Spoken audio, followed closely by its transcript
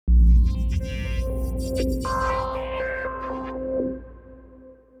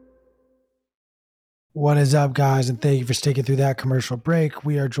What is up, guys? And thank you for sticking through that commercial break.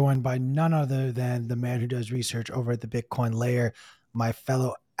 We are joined by none other than the man who does research over at the Bitcoin Layer, my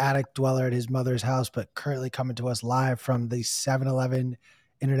fellow attic dweller at his mother's house, but currently coming to us live from the 7-Eleven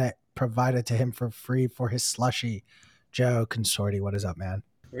internet provided to him for free for his slushy. Joe Consorti, what is up, man?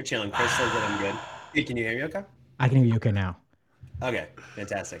 We're chilling. Chris says that I'm good. Hey, can you hear me okay? I can hear you okay now. Okay,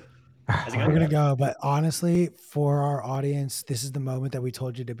 fantastic. How's it We're going? gonna go, but honestly, for our audience, this is the moment that we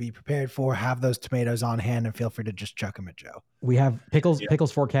told you to be prepared for. Have those tomatoes on hand, and feel free to just chuck them at Joe. We have Pickles Yeah.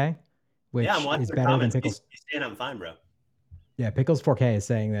 Pickles 4K, which Yeah, I'm watching is the better than comments. Pickles. He's saying I'm fine, bro. Yeah, Pickles 4K is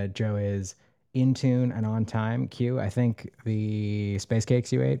saying that Joe is in tune and on time. Q, I think the space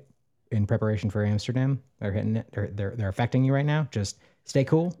cakes you ate in preparation for Amsterdam are hitting it. They're affecting you right now. Just stay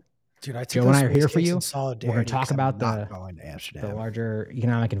cool. Dude, I took Joe and those I are here space for cakes in you. We're solidarity going to talk 'cause I'm about not the going to Amsterdam. larger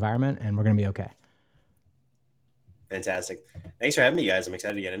economic environment, and we're going to be okay. Fantastic. Thanks for having me, guys. I'm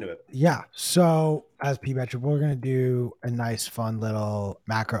excited to get into it. Yeah. So as P-Metric, we're going to do a nice, fun little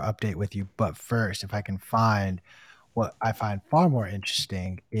macro update with you. But first, if I can find what I find far more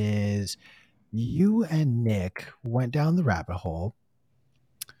interesting is you and Nick went down the rabbit hole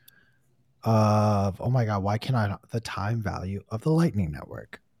of, oh my God, why can I not, the time value of the Lightning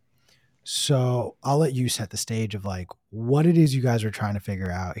Network. So I'll let you set the stage of like what it is you guys are trying to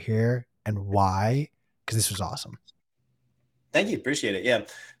figure out here and why, because this was awesome. Thank you. Appreciate it. Yeah.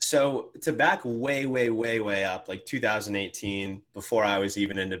 So to back way up, like 2018, before I was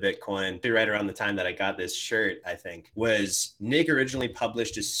even into Bitcoin, right around the time that I got this shirt, I think, was Nick originally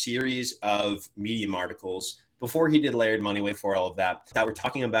published a series of Medium articles before he did Layered Money, way for all of that, that were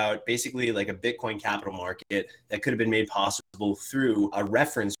talking about basically like a Bitcoin capital market that could have been made possible through a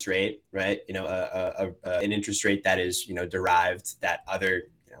reference rate, right? You know, an interest rate that is, you know, derived that other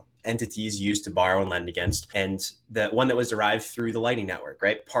entities used to borrow and lend against, and the one that was derived through the Lightning Network,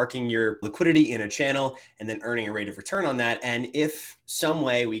 right? Parking your liquidity in a channel and then earning a rate of return on that. And if some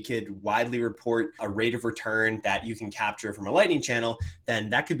way we could widely report a rate of return that you can capture from a Lightning channel, then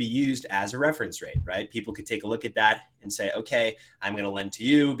that could be used as a reference rate, right? People could take a look at that and say, okay, I'm going to lend to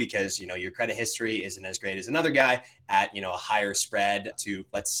you because, you know, your credit history isn't as great as another guy at, you know, a higher spread to,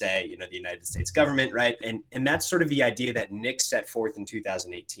 let's say, you know, the United States government, right? And that's sort of the idea that Nick set forth in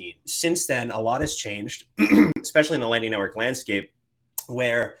 2018. Since then, a lot has changed, especially in the Lightning Network landscape,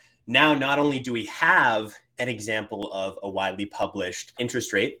 where now not only do we have an example of a widely published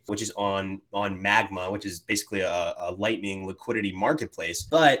interest rate, which is on Magma, which is basically a Lightning liquidity marketplace,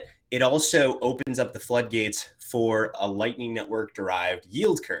 but it also opens up the floodgates for a Lightning Network derived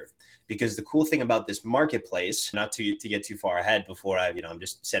yield curve. Because the cool thing about this marketplace, not to get too far ahead before I'm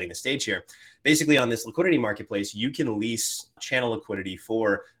just setting the stage here. Basically on this liquidity marketplace, you can lease channel liquidity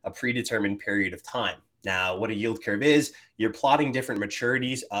for a predetermined period of time. Now, what a yield curve is, you're plotting different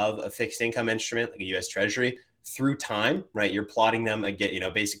maturities of a fixed income instrument like a US Treasury through time, right? You're plotting them again,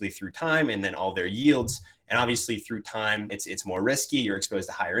 basically through time and then all their yields. And obviously through time, it's more risky. You're exposed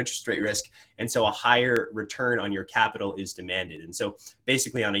to higher interest rate risk. And so a higher return on your capital is demanded. And so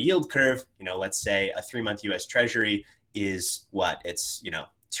basically on a yield curve, let's say a 3-month US Treasury is what? It's,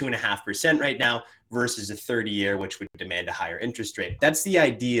 2.5% right now versus a 30-year, which would demand a higher interest rate. That's the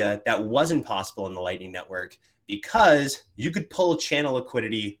idea that wasn't possible in the Lightning Network because you could pull channel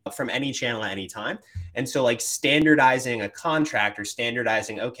liquidity from any channel at any time. And so like standardizing a contract or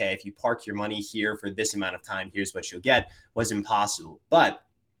standardizing, okay, if you park your money here for this amount of time, here's what you'll get, was impossible. But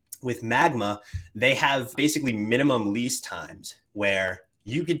with Magma, they have basically minimum lease times where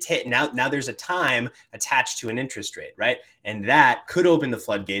you could take now there's a time attached to an interest rate, right? And that could open the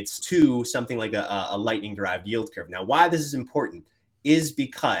floodgates to something like a Lightning derived yield curve. Now, why this is important is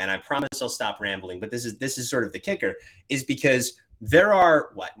because, and I promise I'll stop rambling, but this is sort of the kicker, is because there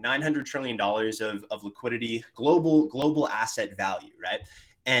are $900 trillion of liquidity, global asset value, right?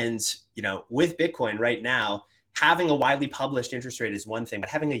 And with Bitcoin right now, having a widely published interest rate is one thing,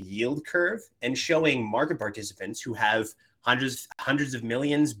 but having a yield curve and showing market participants who have hundreds of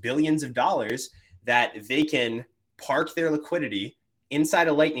millions, billions of dollars that they can park their liquidity inside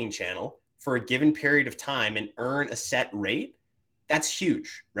a Lightning channel for a given period of time and earn a set rate, that's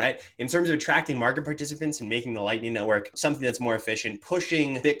huge, right? In terms of attracting market participants and making the Lightning Network something that's more efficient,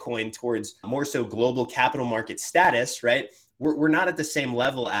 pushing Bitcoin towards more so global capital market status, right? We're not at the same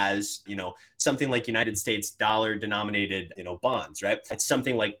level as, something like United States dollar denominated, bonds, right? It's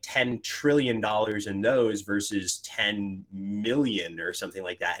something like $10 trillion in those versus 10 million or something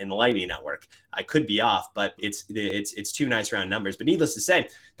like that in the Lightning Network. I could be off, but it's two nice round numbers. But needless to say,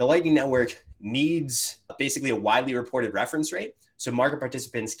 the Lightning Network needs basically a widely reported reference rate so market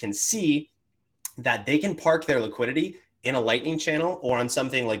participants can see that they can park their liquidity in a Lightning channel or on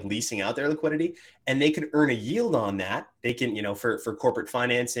something like leasing out their liquidity, and they could earn a yield on that. They can, for corporate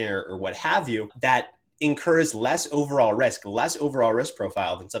financing or what have you, that incurs less overall risk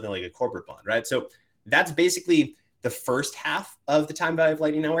profile than something like a corporate bond, right? So that's basically the first half of the time value of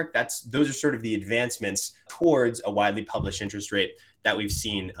Lightning Network. Those are sort of the advancements towards a widely published interest rate that we've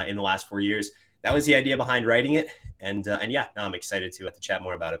seen in the last 4 years. That was the idea behind writing it. And yeah, now I'm excited to chat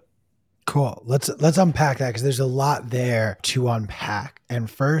more about it. Cool. Let's unpack that, because there's a lot there to unpack. And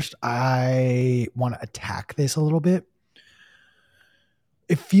first, I want to attack this a little bit.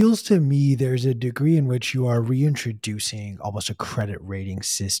 It feels to me there's a degree in which you are reintroducing almost a credit rating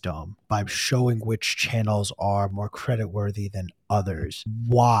system by showing which channels are more creditworthy than others.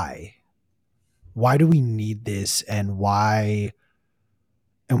 Why? Why do we need this, and why?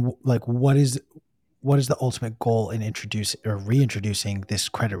 And like, what is the ultimate goal in reintroducing this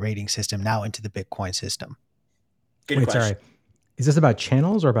credit rating system now into the Bitcoin system? Good question. Sorry. Is this about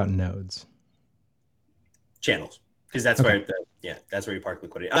channels or about nodes? Channels, because that's where that's where you park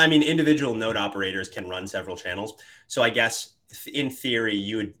liquidity. I mean, individual node operators can run several channels. So I guess in theory,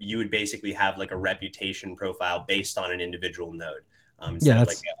 you would basically have like a reputation profile based on an individual node. Instead of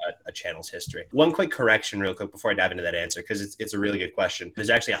like a channel's history. One quick correction real quick before I dive into that answer, because it's a really good question.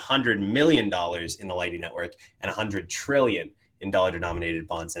 There's actually $100 million in the Lightning Network and $100 trillion in dollar-denominated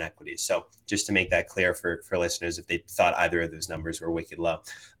bonds and equities. So just to make that clear for listeners, if they thought either of those numbers were wicked low.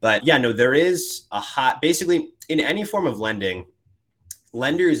 But yeah, no, there is basically in any form of lending,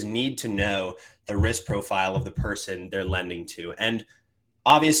 lenders need to know the risk profile of the person they're lending to. And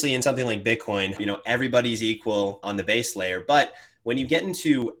obviously in something like Bitcoin, everybody's equal on the base layer, but when you get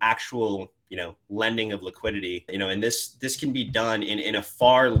into actual, lending of liquidity, and this can be done in a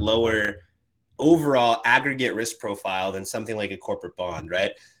far lower overall aggregate risk profile than something like a corporate bond,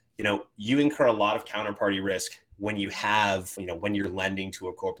 right? You incur a lot of counterparty risk when you have, when you're lending to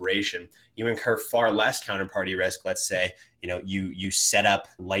a corporation. You incur far less counterparty risk. Let's say, you set up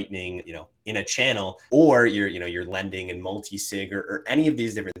Lightning, in a channel, or you're lending in multi-sig or any of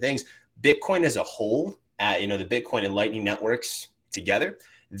these different things. Bitcoin as a whole, the Bitcoin and Lightning networks together,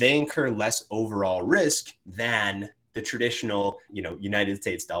 they incur less overall risk than the traditional, United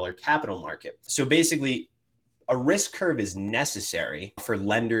States dollar capital market. So basically, a risk curve is necessary for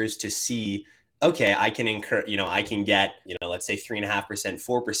lenders to see, okay, I can incur, I can get, let's say 3.5%,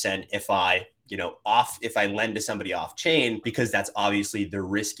 4% if I lend to somebody off chain, because that's obviously the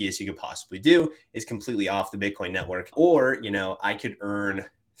riskiest you could possibly do, is completely off the Bitcoin network. Or, I could earn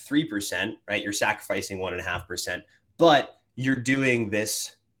 3%, right? You're sacrificing 1.5%, but you're doing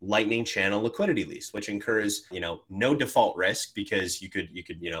this Lightning channel liquidity lease, which incurs, no default risk, because you could,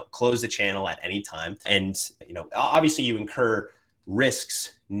 close the channel at any time. And, obviously you incur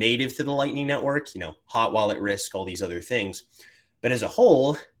risks native to the Lightning network, hot wallet risk, all these other things. But as a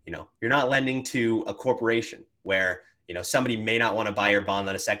whole, you're not lending to a corporation where, somebody may not want to buy your bond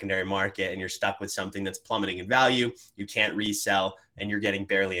on a secondary market, and you're stuck with something that's plummeting in value. You can't resell, and you're getting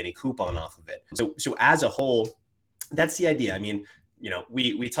barely any coupon off of it. So as a whole, that's the idea. I mean,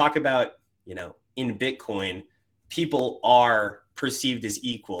 we talk about, in Bitcoin, people are perceived as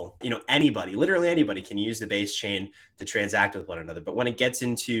equal. Literally anybody can use the base chain to transact with one another. But when it gets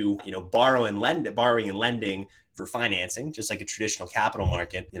into, borrowing and lending for financing, just like a traditional capital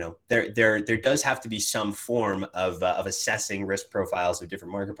market, there does have to be some form of assessing risk profiles of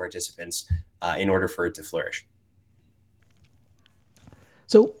different market participants in order for it to flourish.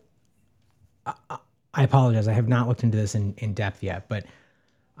 So I apologize. I have not looked into this in depth yet, but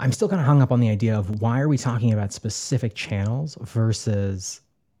I'm still kind of hung up on the idea of why are we talking about specific channels versus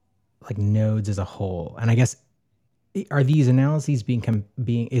like nodes as a whole? And I guess, are these analyses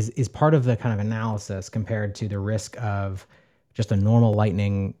is part of the kind of analysis compared to the risk of just a normal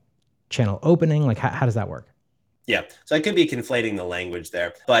Lightning channel opening? Like how does that work? Yeah, so I could be conflating the language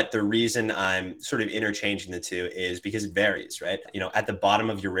there, but the reason I'm sort of interchanging the two is because it varies, right? At the bottom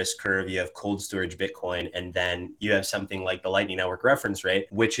of your risk curve, you have cold storage Bitcoin, and then you have something like the Lightning Network reference rate,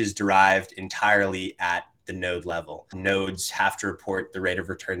 which is derived entirely at the node level. Nodes have to report the rate of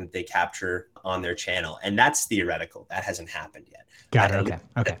return that they capture on their channel, and that's theoretical. That hasn't happened yet. Got it.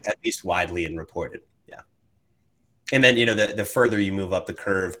 Okay. At least widely and reported. And then, the further you move up the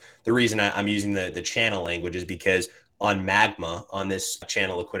curve, the reason I'm using the channel language is because on Magma, on this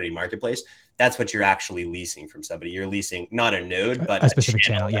channel liquidity marketplace, that's what you're actually leasing from somebody. You're leasing not a node, but a specific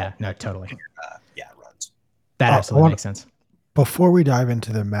channel. Yeah, no, totally. Runs. That absolutely makes sense. Before we dive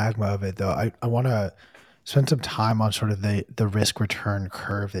into the Magma of it, though, I want to spend some time on sort of the risk return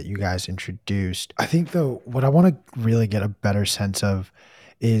curve that you guys introduced. I think, though, what I want to really get a better sense of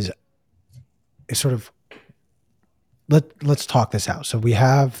is sort of let's talk this out. So we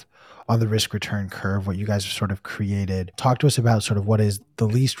have on the risk return curve what you guys have sort of created. Talk to us about sort of what is the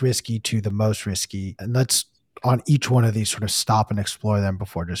least risky to the most risky, and let's on each one of these sort of stop and explore them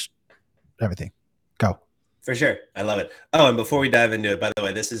before just everything. Go. For sure. I love it. Oh, and before we dive into it, by the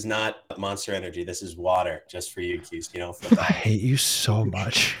way, this is not Monster Energy. This is water, just for you, Keys. You know, I hate you so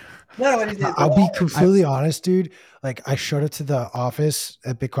much. No, I'll be completely honest, dude. Like, I showed up to the office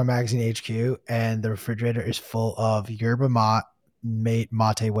at Bitcoin Magazine HQ, and the refrigerator is full of yerba mate,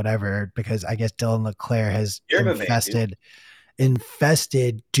 whatever, because I guess Dylan LeClaire has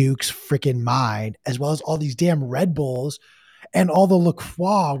infested Duke's freaking mind, as well as all these damn Red Bulls and all the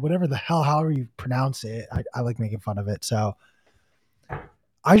LaCroix, whatever the hell, however you pronounce it. I like making fun of it. So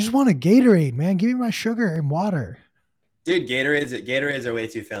I just want a Gatorade, man. Give me my sugar and water. Dude, Gatorades are way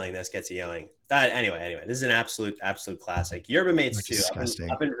too filling. This gets you going. Anyway, this is an absolute classic. Yerba Mates too.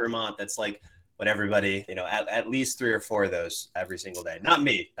 Up in Vermont, that's like what everybody, you know, at least 3 or 4 of those every single day. Not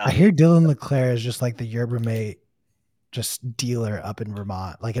me. I hear Dylan LeClaire is just like the Yerba Mate just dealer up in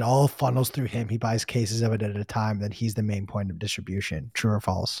Vermont. Like, it all funnels through him. He buys cases of it at a time. Then he's the main point of distribution. True or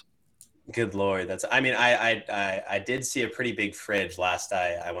false? Good Lord. I did see a pretty big fridge last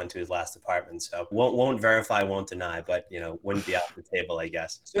I went to his last apartment. So won't verify, won't deny, but you know, wouldn't be off the table, I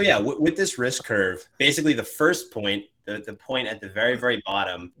guess. So yeah, with this risk curve, basically the first point, the point at the very, very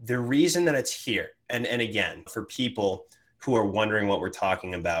bottom, the reason that it's here, and again, for people who are wondering what we're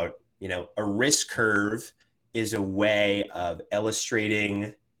talking about, you know, a risk curve is a way of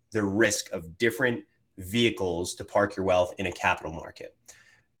illustrating the risk of different vehicles to park your wealth in a capital market.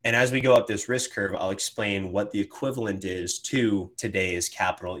 And as we go up this risk curve, I'll explain what the equivalent is to today's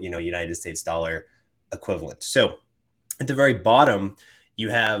capital, you know, United States dollar equivalent. So at the very bottom, you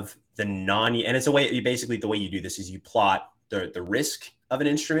have the and it's a way, basically the way you do this is you plot the risk of an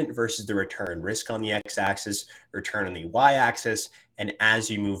instrument versus the return. Risk on the x-axis, return on the y-axis. And as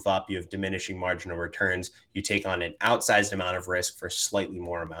you move up, you have diminishing marginal returns. You take on an outsized amount of risk for slightly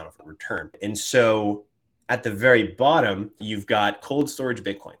more amount of return. And so at the very bottom, you've got cold storage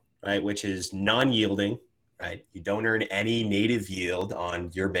Bitcoin, right? Which is non-yielding, right? You don't earn any native yield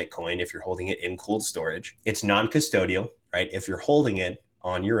on your Bitcoin if you're holding it in cold storage. It's non-custodial, right? If you're holding it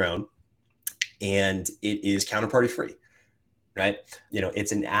on your own, and it is counterparty free, right? You know,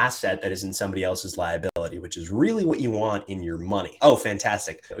 it's an asset that isn't somebody else's liability, which is really what you want in your money. Oh,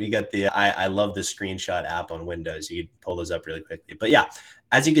 fantastic. You got the, I love the screenshot app on Windows. You can pull those up really quickly. But yeah,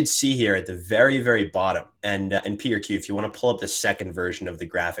 as you can see here at the very, very bottom, and P or Q, if you want to pull up the second version of the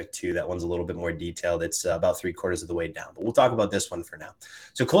graphic too, that one's a little bit more detailed. It's about 3/4 of the way down, but we'll talk about this one for now.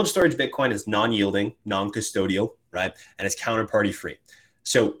 So cold storage Bitcoin is non-yielding, non-custodial, right? And it's counterparty free.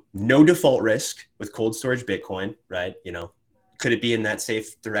 So no default risk with cold storage Bitcoin, right? You know, could it be in that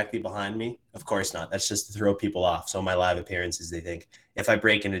safe directly behind me? Of course not. That's just to throw people off. So my live appearances, they think if I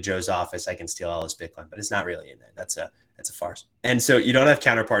break into Joe's office, I can steal all his Bitcoin, but it's not really in there. That's a farce. And so you don't have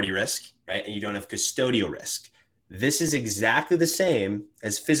counterparty risk, right? And you don't have custodial risk. This is exactly the same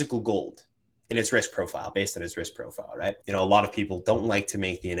as physical gold in its risk profile, based on its risk profile, right? You know, a lot of people don't like to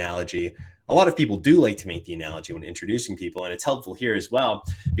make the analogy. A lot of people do like to make the analogy when introducing people, and it's helpful here as well,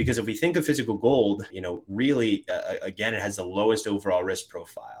 because if we think of physical gold, you know, really, again, it has the lowest overall risk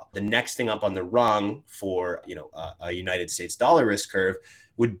profile. The next thing up on the rung for, you know, a United States dollar risk curve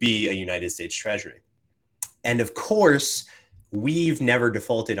would be a United States Treasury. And of course, we've never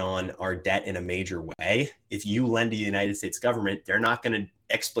defaulted on our debt in a major way. If you lend to the United States government, they're not going to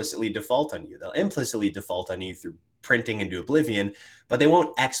explicitly default on you. They'll implicitly default on you through printing into oblivion, but they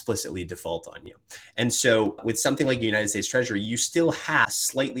won't explicitly default on you. And so with something like the United States Treasury, you still have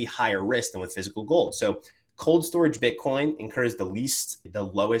slightly higher risk than with physical gold. So cold storage Bitcoin incurs the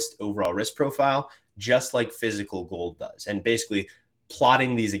lowest overall risk profile, just like physical gold does. And basically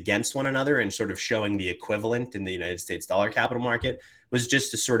plotting these against one another and sort of showing the equivalent in the United States dollar capital market was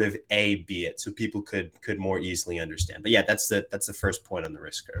just to sort of B it so people could more easily understand. But yeah, that's the first point on the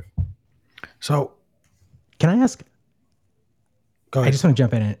risk curve. So can I ask? Go ahead. I just want to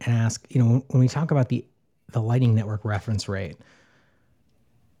jump in and ask, you know, when we talk about the Lightning Network reference rate,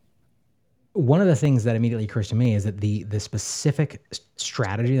 one of the things that immediately occurs to me is that the specific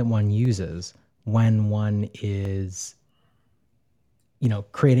strategy that one uses when one is, you know,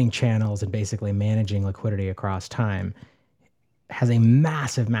 creating channels and basically managing liquidity across time has a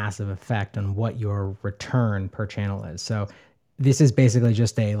massive, massive effect on what your return per channel is. So this is basically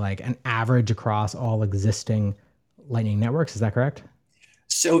just an average across all existing Lightning networks. Is that correct?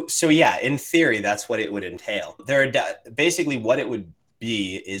 So yeah, in theory, that's what it would entail. Basically what it would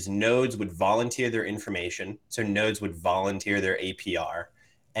be is nodes would volunteer their information. So nodes would volunteer their APR,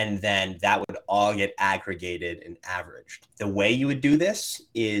 and then that would all get aggregated and averaged. The way you would do this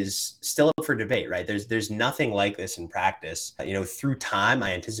is still up for debate, right? There's nothing like this in practice. Through time,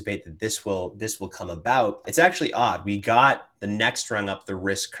 I anticipate that this will come about. It's actually odd. We got the next rung up the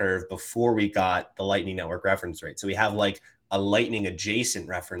risk curve before we got the Lightning Network reference rate. So we have like a Lightning adjacent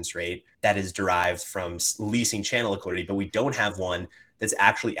reference rate that is derived from leasing channel liquidity, but we don't have one that's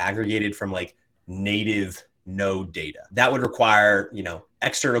actually aggregated from like native node data. That would require,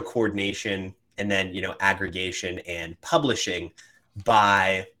 external coordination and then, aggregation and publishing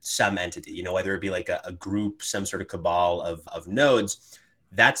by some entity, whether it be like a group, some sort of cabal of nodes.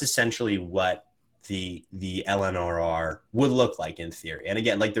 That's essentially what the LNRR would look like in theory. And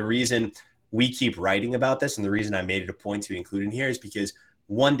again, like the reason we keep writing about this and the reason I made it a point to include in here is because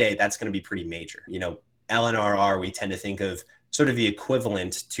one day that's going to be pretty major. LNRR, we tend to think of sort of the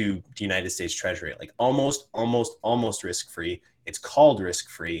equivalent to the United States Treasury, like almost risk-free. It's called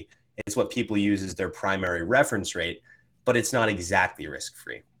risk-free. It's what people use as their primary reference rate, but it's not exactly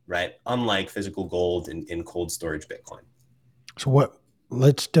risk-free, right? Unlike physical gold and cold storage Bitcoin. So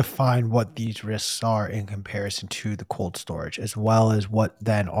let's define what these risks are in comparison to the cold storage, as well as what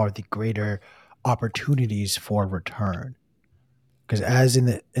then are the greater opportunities for return. Because as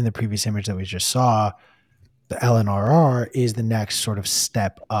in the previous image that we just saw, the LNRR is the next sort of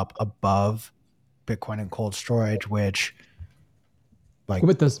step up above Bitcoin and cold storage, which like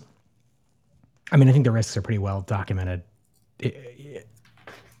with those, I mean, I think the risks are pretty well documented.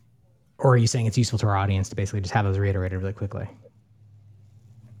 Or are you saying it's useful to our audience to basically just have those reiterated really quickly?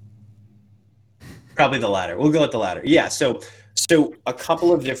 Probably the latter. We'll go with the latter. Yeah. So a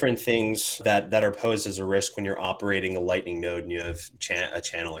couple of different things that are posed as a risk when you're operating a Lightning node and you have a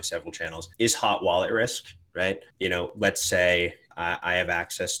channel or several channels is hot wallet risk, right? Let's say I have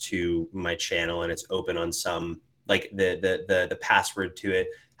access to my channel and it's open on some, like the password to it,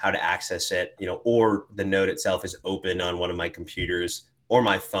 how to access it, or the node itself is open on one of my computers or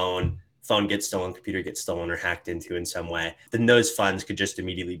my phone gets stolen, computer gets stolen or hacked into in some way. Then those funds could just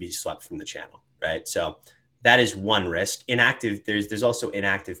immediately be swept from the channel, right? So that is one risk. There's also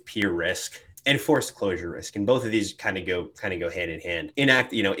inactive peer risk and forced closure risk. And both of these kind of go hand in hand.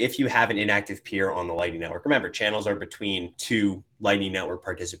 If you have an inactive peer on the Lightning Network, remember channels are between two Lightning Network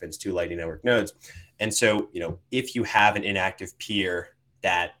participants, two Lightning Network nodes. And so, if you have an inactive peer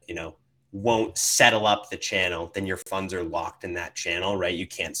that, won't settle up the channel, then your funds are locked in that channel, right? You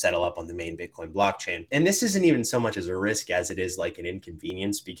can't settle up on the main Bitcoin blockchain. And this isn't even so much as a risk as it is like an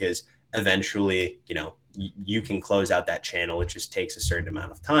inconvenience, because eventually, you can close out that channel. It just takes a certain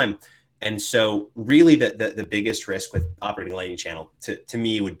amount of time. And so really the biggest risk with operating a Lightning channel to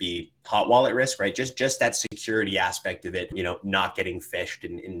me would be hot wallet risk, right? Just that security aspect of it, not getting phished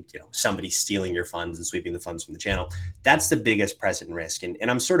and somebody stealing your funds and sweeping the funds from the channel. That's the biggest present risk. And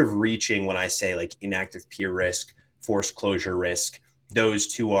I'm sort of reaching when I say like inactive peer risk, forced closure risk. Those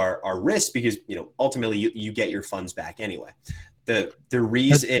two are risks because, ultimately you get your funds back anyway. The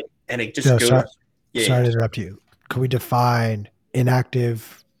reason, and it just goes. Sorry to interrupt you. Could we define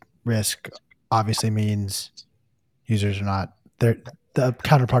inactive risk? Obviously means users are not there. The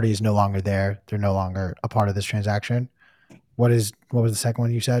counterparty is no longer there. They're no longer a part of this transaction. What was the second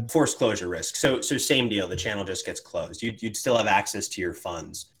one you said? Forced closure risk. So same deal. The channel just gets closed. You'd still have access to your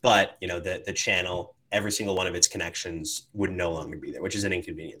funds, but the channel, every single one of its connections would no longer be there, which is an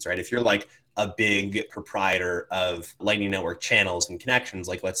inconvenience, right? If you're like a big proprietor of Lightning Network channels and connections,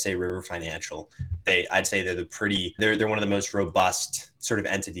 like let's say River Financial, I'd say they're one of the most robust sort of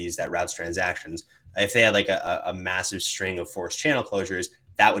entities that routes transactions. If they had like a massive string of forced channel closures,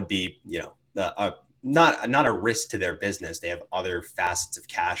 that would be, not a risk to their business. They have other facets of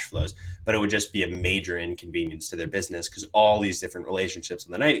cash flows, but it would just be a major inconvenience to their business because all these different relationships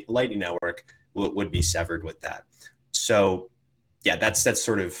on the Lightning Network would be severed with that. So yeah, that's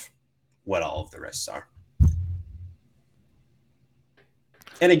sort of what all of the risks are.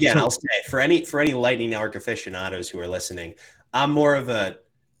 And again, I'll say for any Lightning Network aficionados who are listening, I'm more of a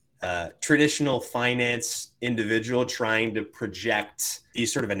traditional finance individual trying to project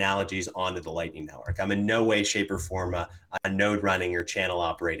these sort of analogies onto the Lightning Network. I'm in no way, shape, or form a node running or channel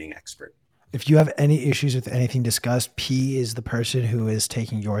operating expert. If you have any issues with anything discussed, P is the person who is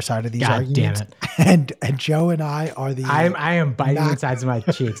taking your side of these arguments. Damn it. And Joe and I are the. I am biting the sides of my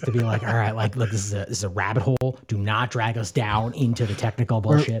cheeks to be like, all right, like, look, this is a rabbit hole. Do not drag us down into the technical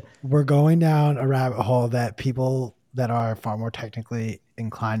bullshit. We're going down a rabbit hole that people that are far more technically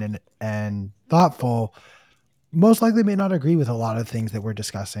inclined and thoughtful most likely may not agree with a lot of things that we're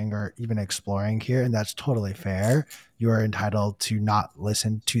discussing or even exploring here, and that's totally fair. You are entitled to not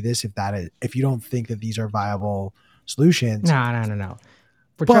listen to this if you don't think that these are viable solutions. No.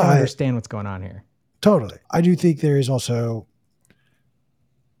 We're trying to understand what's going on here. Totally. I do think there's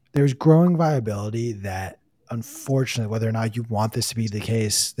growing viability that, unfortunately, whether or not you want this to be the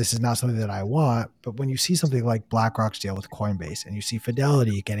case, this is not something that I want. But when you see something like BlackRock's deal with Coinbase and you see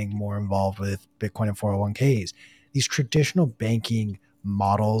Fidelity getting more involved with Bitcoin and 401ks, these traditional banking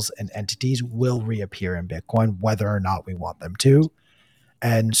models and entities will reappear in Bitcoin, whether or not we want them to.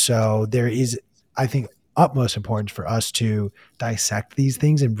 And so there is, I think, utmost importance for us to dissect these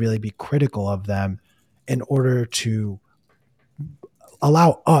things and really be critical of them in order to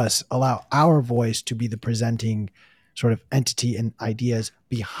allow our voice to be the presenting sort of entity and ideas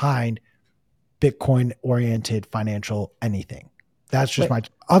behind Bitcoin oriented financial anything. That's just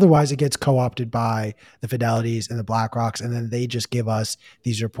otherwise it gets co-opted by the Fidelities and the BlackRocks. And then they just give us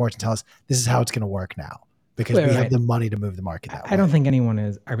these reports and tell us this is how it's going to work now because we have the money to move the market that way. I don't think anyone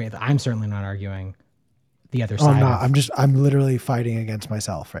is, I mean, I'm certainly not arguing the other side. I'm literally fighting against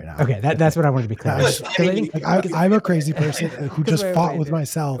myself right now. Okay. That's what I wanted to be clear. I'm a crazy person who just fought with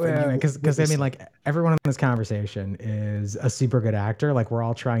myself. Because I mean, like everyone in this conversation is a super good actor. Like we're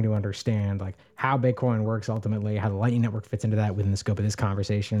all trying to understand like how Bitcoin works ultimately, how the Lightning Network fits into that within the scope of this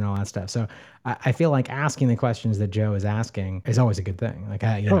conversation and all that stuff. So I feel like asking the questions that Joe is asking is always a good thing. Like,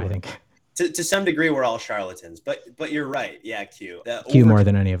 I think to some degree we're all charlatans, but you're right. Yeah. Q more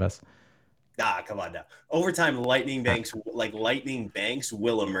than any of us. Come on now. Over time, lightning banks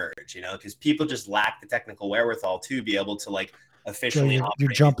will emerge, because people just lack the technical wherewithal to be able to like officially. Joe,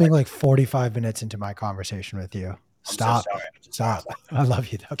 you're jumping like 45 minutes into my conversation with you. Stop. Stop. I love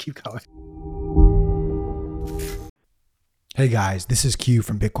you though. Keep going. Hey guys, this is Q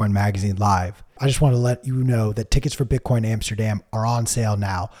from Bitcoin Magazine Live. I just want to let you know that tickets for Bitcoin Amsterdam are on sale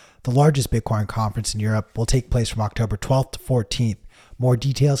now. The largest Bitcoin conference in Europe will take place from October 12th to 14th. More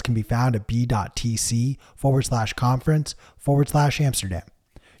details can be found at b.tc/conference/Amsterdam.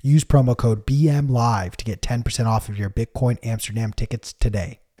 Use promo code BMLive to get 10% off of your Bitcoin Amsterdam tickets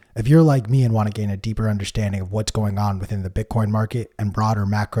today. If you're like me and want to gain a deeper understanding of what's going on within the Bitcoin market and broader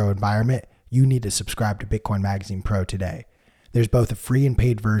macro environment, you need to subscribe to Bitcoin Magazine Pro today. There's both a free and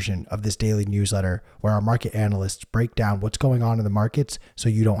paid version of this daily newsletter where our market analysts break down what's going on in the markets so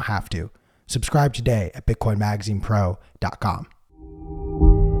you don't have to. Subscribe today at bitcoinmagazinepro.com.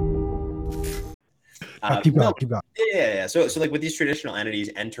 Keep going. Yeah. So like with these traditional entities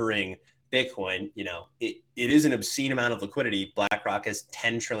entering Bitcoin, it is an obscene amount of liquidity. BlackRock has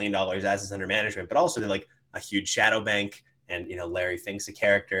 $10 trillion assets under management, but also they're like a huge shadow bank. And, Larry Fink's a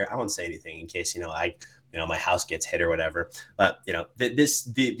character. I won't say anything in case, my house gets hit or whatever. But,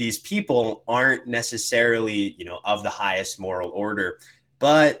 these people aren't necessarily, of the highest moral order.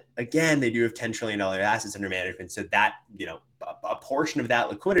 But again, they do have $10 trillion assets under management. So that, a portion of that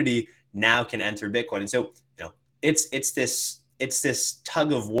liquidity now can enter Bitcoin. And so, it's this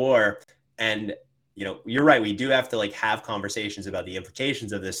tug of war. And, you're right. We do have to like have conversations about the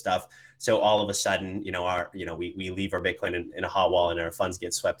implications of this stuff. So all of a sudden, we leave our Bitcoin in a hot wall and our funds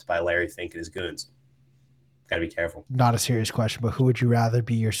get swept by Larry Fink and his goons. Got to be careful. Not a serious question, but who would you rather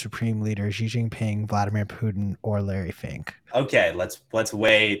be your supreme leader, Xi Jinping, Vladimir Putin, or Larry Fink? Okay, let's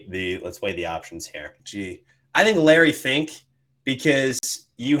weigh the options here. I think Larry Fink, because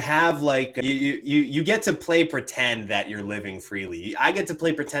you have like you get to play pretend that you're living freely. I get to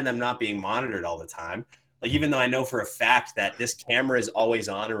play pretend I'm not being monitored all the time. Like, even though I know for a fact that this camera is always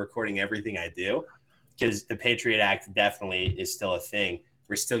on and recording everything I do, because the Patriot Act definitely is still a thing.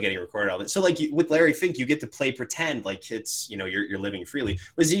 We're still getting recorded all this. So like with Larry Fink, you get to play pretend like it's, you're living freely.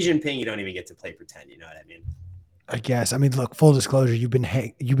 With Xi Jinping, you don't even get to play pretend. You know what I mean? I guess. I mean, look, full disclosure, you've been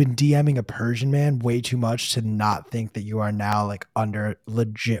DMing a Persian man way too much to not think that you are now like under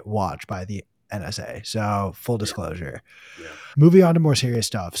legit watch by the NSA. So full disclosure. Yeah. Moving on to more serious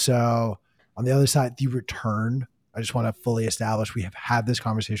stuff. So on the other side, the return, I just want to fully establish we have had this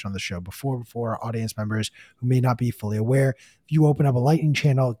conversation on the show before our audience members who may not be fully aware. If you open up a Lightning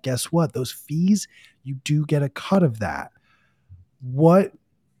channel, guess what? Those fees, you do get a cut of that.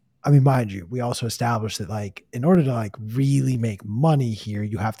 Mind you, we also established that like in order to like really make money here,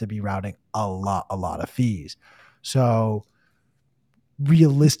 you have to be routing a lot of fees. So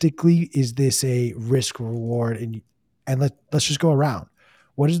realistically, is this a risk reward? And let's just go around.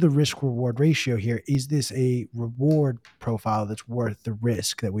 What is the risk reward ratio here? Is this a reward profile that's worth the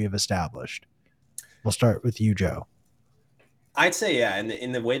risk that we have established? We'll start with you, Joe. I'd say, yeah,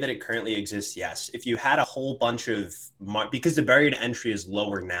 in the way that it currently exists, yes. If you had a whole bunch of, because the barrier to entry is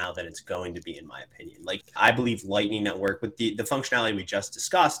lower now than it's going to be, in my opinion. Like, I believe Lightning Network, with the functionality we just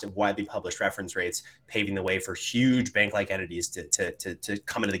discussed of widely published reference rates, paving the way for huge bank-like entities to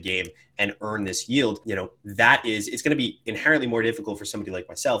come into the game and earn this yield, it's going to be inherently more difficult for somebody like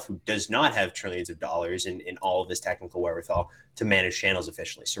myself who does not have trillions of dollars in all of this technical wherewithal to manage channels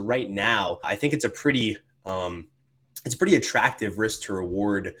efficiently. So right now, I think it's a pretty attractive risk to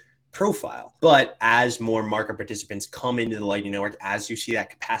reward profile. But as more market participants come into the Lightning Network, as you see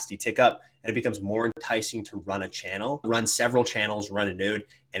that capacity tick up, and it becomes more enticing to run a channel, run several channels, run a node,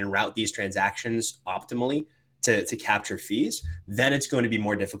 and route these transactions optimally to capture fees, then it's going to be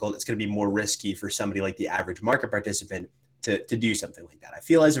more difficult. It's going to be more risky for somebody like the average market participant to do something like that. I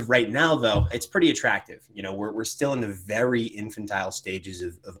feel as of right now, though, it's pretty attractive. We're still in the very infantile stages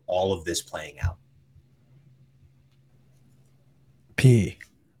of all of this playing out. P,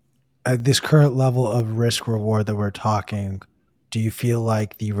 at this current level of risk reward that we're talking, do you feel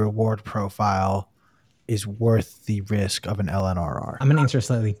like the reward profile is worth the risk of an LNRR? I'm going to answer a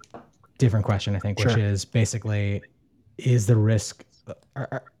slightly different question, I think, Sure. which is basically, is the risk,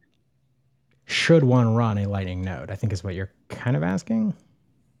 should one run a Lightning node? I think is what you're kind of asking.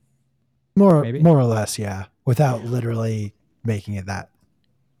 More Maybe? or less, yeah, without literally making it that.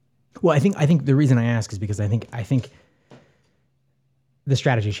 Well, I think the reason I ask is because I think the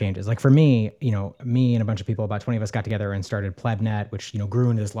strategy changes. Like for me, me and a bunch of people, about 20 of us got together and started PlebNet, which, grew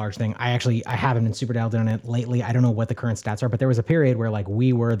into this large thing. I haven't been super dialed in on it lately. I don't know what the current stats are, but there was a period where like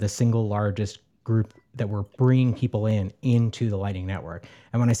we were the single largest group that were bringing people into the Lightning Network.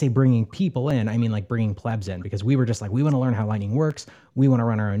 And when I say bringing people in, I mean like bringing plebs in, because we were just like, we want to learn how Lightning works. We want to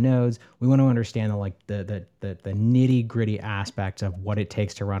run our own nodes. We want to understand the nitty gritty aspects of what it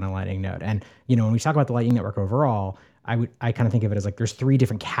takes to run a Lightning node. And, when we talk about the Lightning Network overall, I kind of think of it as like there's three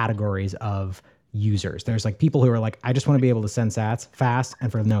different categories of users. There's like people who are like, I just want to be able to send sats fast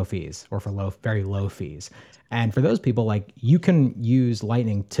and for no fees, or for very low fees. And for those people, like you can use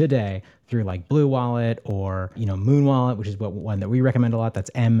Lightning today through like Blue Wallet or, Moon Wallet, which is one that we recommend a lot.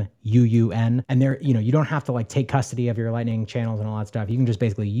 That's MUUN. And there, you don't have to like take custody of your Lightning channels and all that stuff. You can just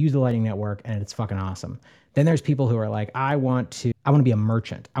basically use the Lightning Network and it's fucking awesome. Then there's people who are like, I want to be a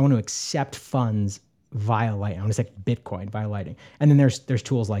merchant. I want to accept funds via Lightning. I want to say Bitcoin via Lightning. And then there's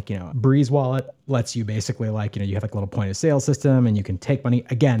tools like, Breeze Wallet lets you basically like, you have like a little point of sale system and you can take money.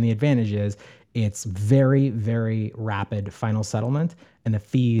 Again, the advantage is it's very, very rapid final settlement and the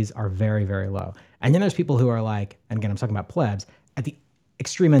fees are very, very low. And then there's people who are like, and again, I'm talking about plebs at the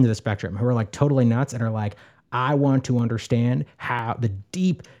extreme end of the spectrum who are like totally nuts and are like, I want to understand how the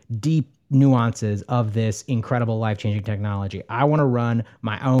deep nuances of this incredible life-changing technology. I want to run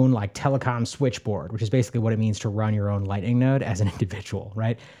my own like telecom switchboard, which is basically what it means to run your own Lightning node as an individual,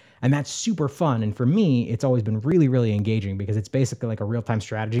 right? And that's super fun. And for me, it's always been really, really engaging because it's basically like a real-time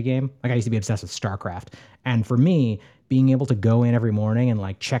strategy game. Like I used to be obsessed with StarCraft. And for me, being able to go in every morning and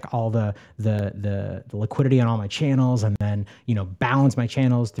like check all the liquidity on all my channels and then, balance my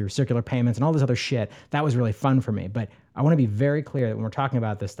channels through circular payments and all this other shit, that was really fun for me. But I want to be very clear that when we're talking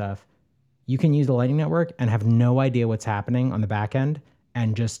about this stuff, you can use the Lightning Network and have no idea what's happening on the back end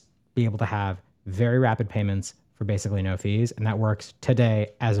and just be able to have very rapid payments for basically no fees. And that works today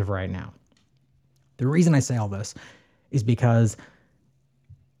as of right now. The reason I say all this is because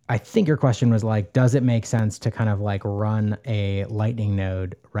I think your question was like, does it make sense to kind of like run a Lightning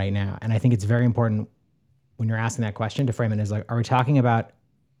node right now? And I think it's very important when you're asking that question to frame it as like, are we talking about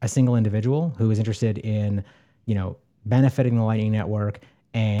a single individual who is interested in, benefiting the Lightning Network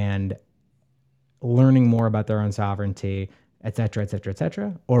and learning more about their own sovereignty, et cetera, et cetera, et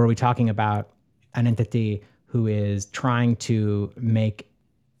cetera? Or are we talking about an entity who is trying to make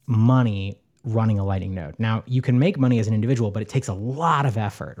money running a Lightning node? Now, you can make money as an individual, but it takes a lot of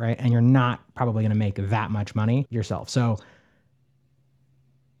effort, right? And you're not probably going to make that much money yourself. So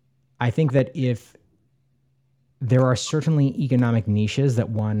I think that if there are certainly economic niches that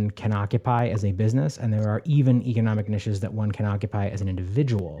one can occupy as a business, and there are even economic niches that one can occupy as an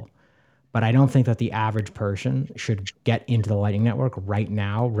individual, but I don't think that the average person should get into the Lightning Network right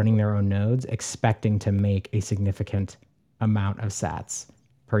now, running their own nodes, expecting to make a significant amount of sats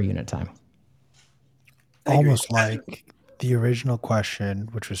per unit time. Almost like the original question,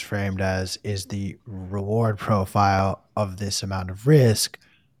 which was framed as, is the reward profile of this amount of risk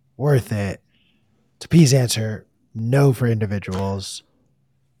worth it? To P's answer, no for individuals.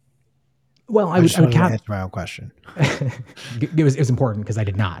 Well, I would answer my own question. It was important because I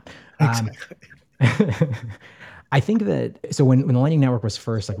did not. Exactly. I think that, so when the Lightning Network was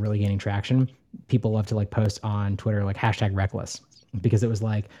first like really gaining traction, people love to like post on Twitter like #reckless, because it was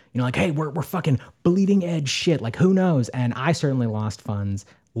like, like, hey, we're fucking bleeding edge shit. Like, who knows? And I certainly lost funds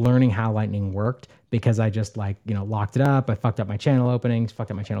learning how Lightning worked because I just like, locked it up. I fucked up my channel openings,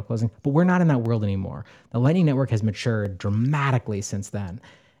 fucked up my channel closing. But we're not in that world anymore. The Lightning Network has matured dramatically since then.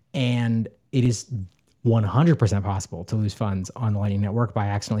 And it is 100% possible to lose funds on the Lightning Network by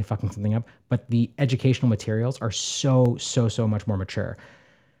accidentally fucking something up. But the educational materials are so much more mature.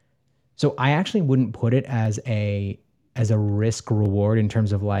 So I actually wouldn't put it as a risk reward in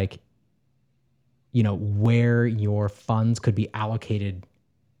terms of like, where your funds could be allocated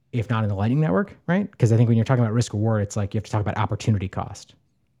if not in the Lightning Network, right? Because I think when you're talking about risk reward, it's like you have to talk about opportunity cost.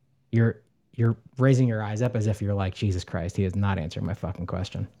 You're raising your eyes up as if you're like, Jesus Christ, he is not answering my fucking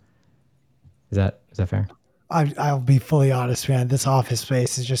question. Is that fair? I'll be fully honest, man. This office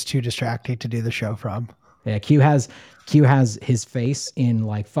space is just too distracting to do the show from. Yeah, Q has his face in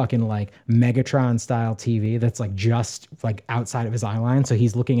like fucking like Megatron style TV that's like just like outside of his eye line, so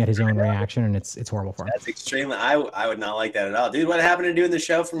he's looking at his own reaction, and it's horrible for him. That's extremely. I would not like that at all, dude. What happened to doing the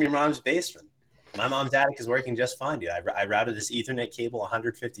show from your mom's basement? My mom's attic is working just fine, dude. I routed this Ethernet cable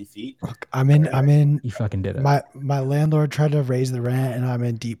 150 feet. Look, I'm in. You fucking did it. My landlord tried to raise the rent, and I'm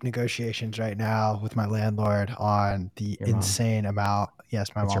in deep negotiations right now with my landlord on the insane amount. Yes,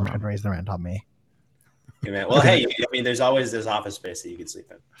 my mom tried to raise the rent on me. Okay, man. Well, hey, I mean, there's always this office space that you can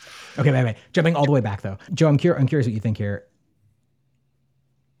sleep in. Okay, wait. Jumping all the way back though, Joe, I'm curious what you think here.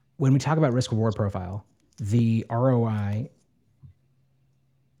 When we talk about risk reward profile, the ROI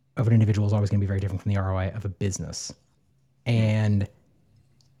of an individual is always going to be very different from the ROI of a business. And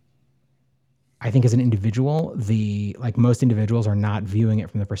I think as an individual, most individuals are not viewing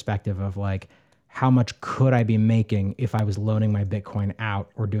it from the perspective of like, how much could I be making if I was loaning my Bitcoin out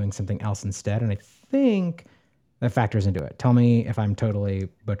or doing something else instead? And I think that factors into it. Tell me if I'm totally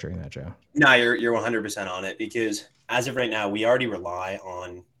butchering that, Joe. No, you're 100% on it, because as of right now, we already rely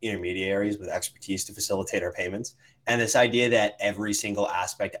on intermediaries with expertise to facilitate our payments. And this idea that every single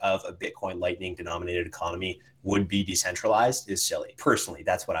aspect of a Bitcoin Lightning denominated economy would be decentralized is silly. Personally,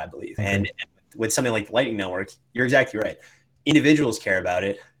 that's what I believe. Okay. And with something like the Lightning Network, you're exactly right. Individuals care about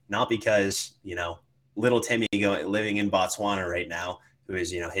it, not because, little Timmy living in Botswana right now, who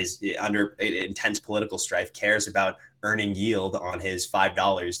is, his under intense political strife, cares about earning yield on his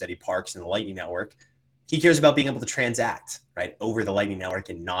 $5 that he parks in the Lightning Network. He cares about being able to transact right over the Lightning Network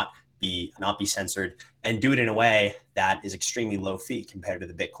and not be censored, and do it in a way that is extremely low fee compared to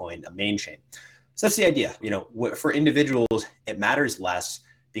the Bitcoin main chain. So that's the idea. For individuals, it matters less,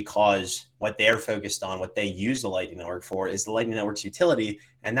 because what they're focused on, what they use the Lightning Network for, is the Lightning Network's utility,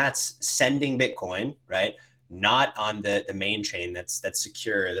 and that's sending Bitcoin, right? Not on the main chain that's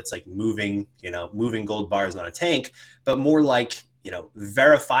secure, that's like moving gold bars on a tank, but more like,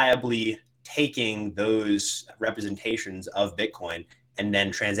 verifiably taking those representations of Bitcoin and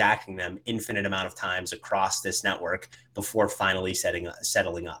then transacting them infinite amount of times across this network before finally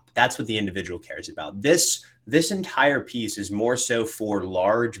settling up. That's what the individual cares about. This entire piece is more so for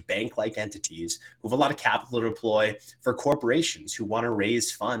large bank-like entities who have a lot of capital to deploy, for corporations who want to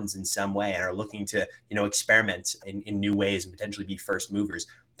raise funds in some way and are looking to, experiment in new ways and potentially be first movers.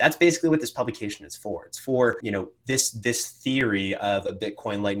 That's basically what this publication is for. It's for, this theory of a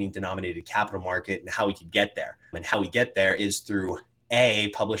Bitcoin Lightning denominated capital market and how we could get there. And how we get there is through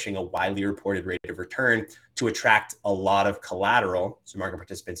publishing a widely reported rate of return to attract a lot of collateral, so market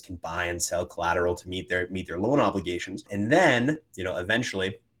participants can buy and sell collateral to meet their loan obligations. And then,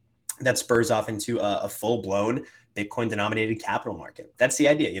 eventually that spurs off into a full-blown Bitcoin denominated capital market. That's the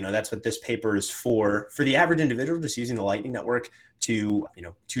idea. That's what this paper is for the average individual just using the Lightning Network to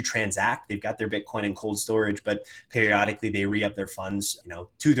transact. They've got their Bitcoin in cold storage, but periodically they re-up their funds,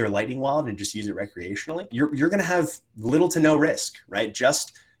 to their Lightning wallet and just use it recreationally. You're going to have little to no risk, right?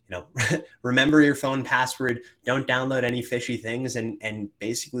 Just, remember your phone password, don't download any fishy things, and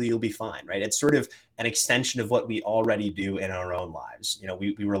basically you'll be fine, right? It's sort of an extension of what we already do in our own lives.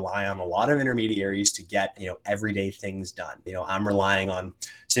 We rely on a lot of intermediaries to get, everyday things done. I'm relying on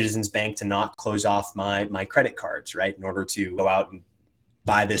Citizens Bank to not close off my credit cards, right, in order to go out and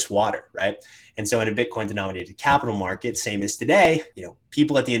buy this water, right? And so in a Bitcoin denominated capital market, same as today,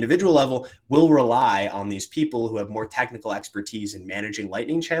 people at the individual level will rely on these people who have more technical expertise in managing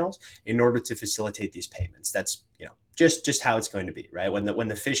Lightning channels in order to facilitate these payments. That's, just how it's going to be, right? When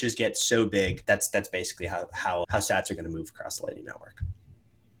the fishes get so big, that's basically how sats are going to move across the Lightning Network.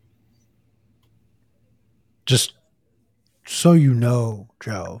 Just so you know,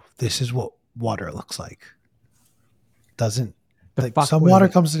 Joe, this is what water looks like. Doesn't some water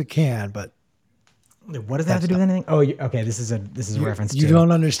comes in a can, but What does that have to do with anything? Oh, okay. This is a reference You to.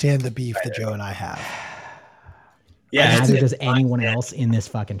 don't understand the beef that Joe and I have. Yeah. Neither does anyone else in this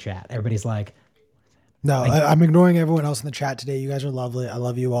fucking chat. Everybody's like, no, I'm ignoring everyone else in the chat today. You guys are lovely. I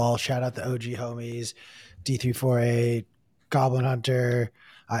love you all. Shout out the OG homies, D348, Goblin Hunter,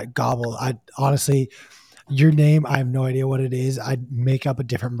 Gobble. I honestly, your name, I have no idea what it is. I make up a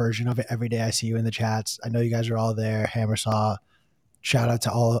different version of it every day I see you in the chats. I know you guys are all there. Hammersaw. Shout out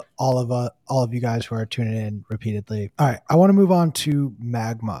to all of you guys who are tuning in repeatedly. All right, I want to move on to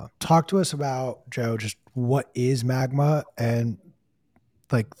Magma. Talk to us about, Joe, just what is Magma, and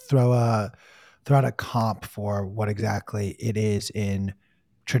like throw out a comp for what exactly it is in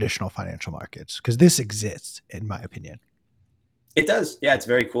traditional financial markets, because this exists, in my opinion. It does. Yeah, it's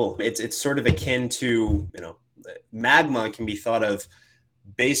very cool. It's sort of akin to, Magma can be thought of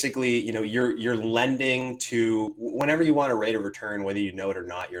basically, you're lending to, whenever you want a rate of return, whether you know it or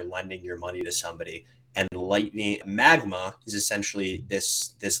not, you're lending your money to somebody. And Magma is essentially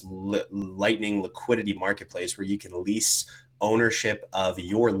this Lightning liquidity marketplace where you can lease ownership of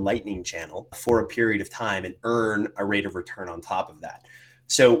your Lightning channel for a period of time and earn a rate of return on top of that.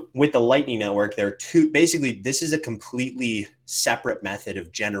 So with the Lightning Network, there are basically, this is a completely separate method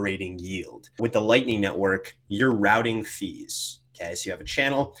of generating yield. With the Lightning Network, you're routing fees. Okay, so you have a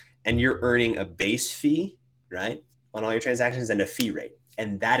channel and you're earning a base fee, right, on all your transactions, and a fee rate.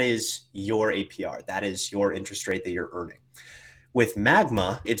 And that is your APR. That is your interest rate that you're earning. With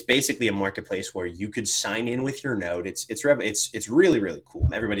Magma, it's basically a marketplace where you could sign in with your node. It's really, really cool.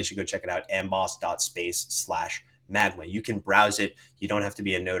 Everybody should go check it out, amboss.space/Magma. You can browse it. You don't have to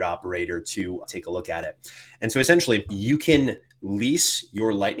be a node operator to take a look at it. And so essentially, you can lease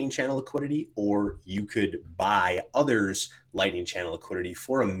your Lightning channel liquidity, or you could buy others' Lightning channel liquidity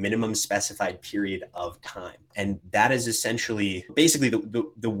for a minimum specified period of time. And that is essentially, basically,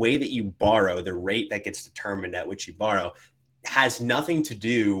 the way that you borrow, the rate that gets determined at which you borrow, has nothing to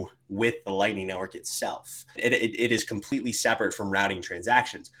do with the Lightning Network itself. It is completely separate from routing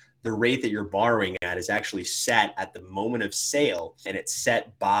transactions. The rate that you're borrowing at is actually set at the moment of sale, and it's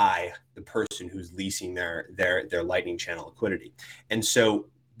set by the person who's leasing their Lightning channel liquidity. And so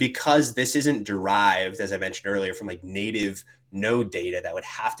because this isn't derived, as I mentioned earlier, from like native node data that would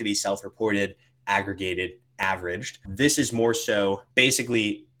have to be self-reported, aggregated, averaged, this is more so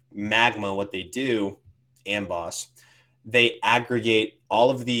basically Magma. What they do, Amboss, they aggregate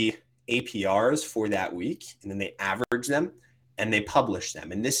all of the APRs for that week, and then they average them and they publish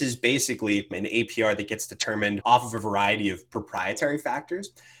them. And this is basically an APR that gets determined off of a variety of proprietary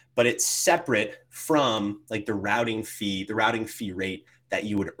factors, but it's separate from like the routing fee rate that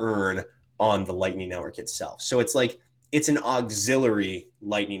you would earn on the Lightning Network itself. So it's like, it's an auxiliary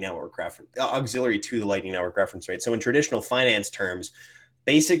Lightning Network auxiliary to the Lightning Network reference rate. So in traditional finance terms,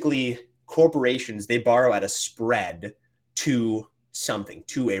 basically corporations, they borrow at a spread to something,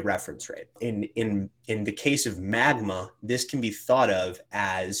 to a reference rate. In the case of Magma, this can be thought of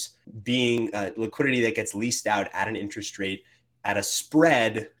as being liquidity that gets leased out at an interest rate at a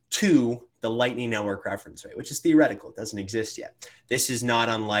spread to the Lightning Network reference rate, which is theoretical. It doesn't exist yet. This is not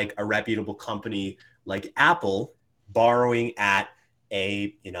unlike a reputable company like Apple borrowing at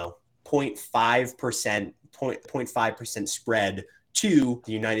a 0.5% spread to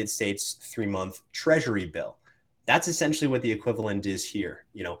the United States 3-month Treasury bill. That's essentially what the equivalent is here.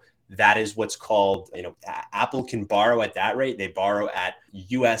 That is what's called, Apple can borrow at that rate. They borrow at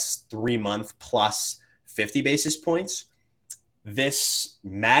US 3-month plus 50 basis points. This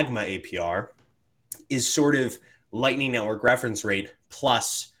Magma APR is sort of Lightning Network reference rate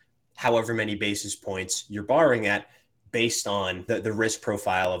plus however many basis points you're borrowing at, based on the risk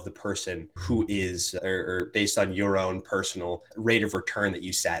profile of the person who is, or based on your own personal rate of return that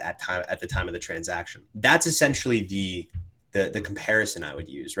you set at the time of the transaction. That's essentially the comparison I would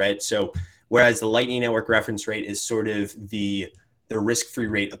use, right? So whereas the Lightning Network reference rate is sort of the risk-free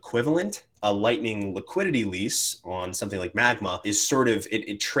rate equivalent, a Lightning liquidity lease on something like Magma is sort of,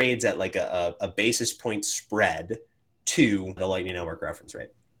 it trades at like a basis point spread to the Lightning Network reference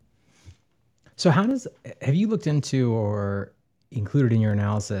rate. So have you looked into or included in your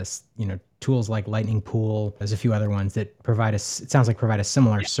analysis, tools like Lightning Pool? There's a few other ones that provide it sounds like provide a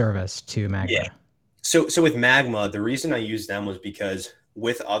similar service to Magma. Yeah. So with Magma, the reason I used them was because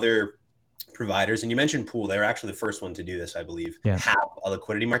with other providers, and you mentioned Pool, they were actually the first one to do this, I believe, have a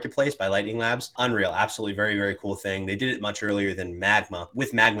liquidity marketplace by Lightning Labs. Unreal, absolutely very, very cool thing. They did it much earlier than Magma.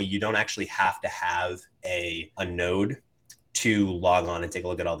 With Magma, you don't actually have to have a node to log on and take a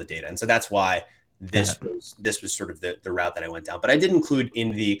look at all the data. And so that's why this was sort of the route that I went down. But I did include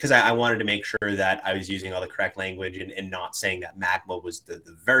in because I wanted to make sure that I was using all the correct language and not saying that Magma was the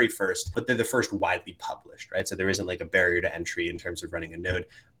very first, but they're the first widely published, right? So there isn't like a barrier to entry in terms of running a node.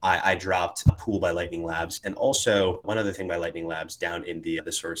 I dropped Pool by Lightning Labs, and also one other thing by Lightning Labs down in the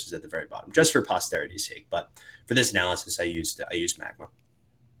sources at the very bottom, just for posterity's sake. But for this analysis, I used Magma.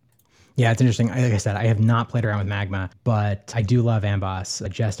 Yeah, it's interesting. Like I said, I have not played around with Magma, but I do love Amboss.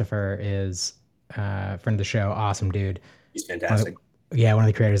 Jestifer is a friend of the show, awesome dude. He's fantastic. One of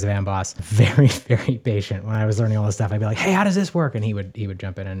the creators of Amboss. Very, very patient. When I was learning all this stuff, I'd be like, hey, how does this work? And he would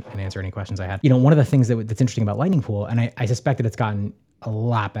jump in and answer any questions I had. One of the things that's interesting about Lightning Pool, and I suspect that it's gotten a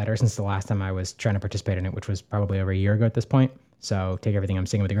lot better since the last time I was trying to participate in it, which was probably over a year ago at this point. So take everything I'm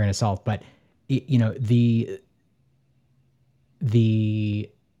saying with a grain of salt. But the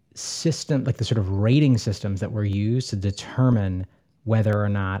system, like the sort of rating systems that were used to determine whether or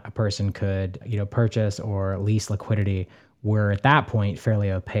not a person could, purchase or lease liquidity, were at that point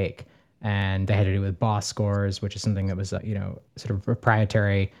fairly opaque. And they had to do with boss scores, which is something that was, sort of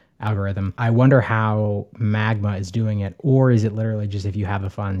proprietary algorithm. I wonder how Magma is doing it, or is it literally just if you have the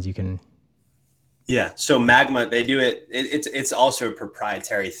funds, you can. Yeah. So Magma, they do it. It's also a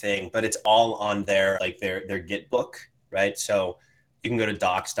proprietary thing, but it's all on their Git book, right? So you can go to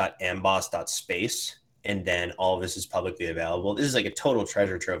docs.amboss.space, and then all of this is publicly available. This is like a total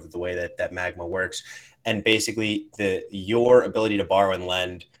treasure trove of the way that Magma works. And basically your ability to borrow and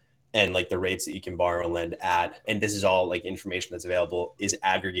lend, and like the rates that you can borrow and lend at, and this is all like information that's available, is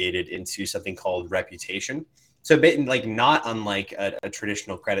aggregated into something called reputation. So like not unlike a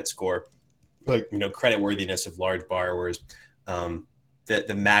traditional credit score, like, credit worthiness of large borrowers.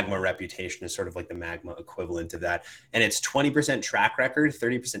 The Magma reputation is sort of like the Magma equivalent of that. And it's 20% track record,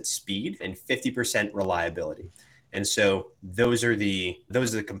 30% speed, and 50% reliability. And so those are the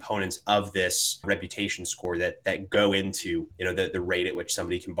components of this reputation score that go into, the rate at which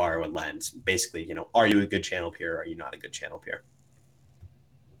somebody can borrow and lend. Basically, are you a good channel peer? Or are you not a good channel peer?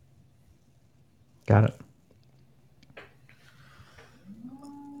 Got it.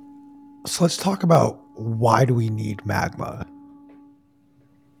 So let's talk about, why do we need Magma?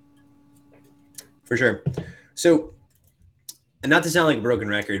 For sure. So, and not to sound like a broken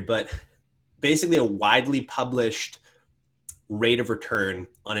record, but basically a widely published rate of return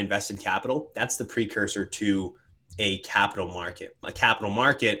on invested capital, that's the precursor to a capital market. A capital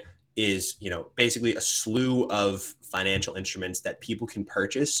market is, basically a slew of financial instruments that people can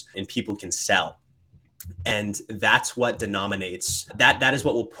purchase and people can sell. And that's what denominates, that is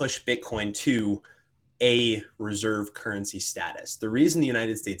what will push Bitcoin to a reserve currency status. The reason the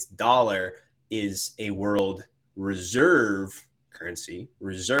United States dollar is a world reserve currency,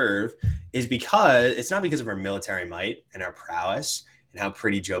 is because it's not because of our military might and our prowess and how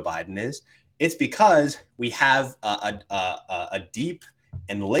pretty Joe Biden is. It's because we have a deep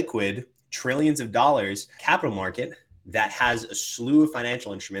and liquid trillions of dollars capital market that has a slew of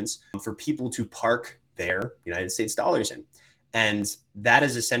financial instruments for people to park their United States dollars in. And that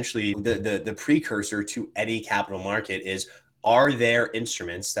is essentially the precursor to any capital market is, are there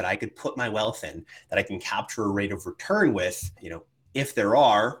instruments that I could put my wealth in that I can capture a rate of return with? If there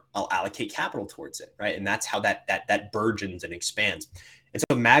are, I'll allocate capital towards it, right? And that's how that burgeons and expands. And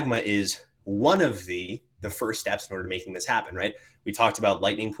so Magma is one of the first steps in order to making this happen, right? We talked about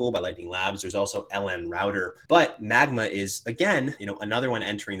Lightning Pool by Lightning Labs. There's also LN Router, but Magma is, again, another one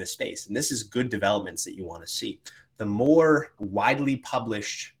entering the space. And this is good developments that you want to see. The more widely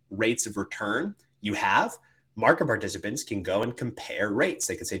published rates of return you have, market participants can go and compare rates.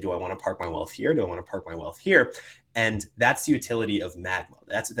 They can say, do I want to park my wealth here? Do I want to park my wealth here? And that's the utility of Magma.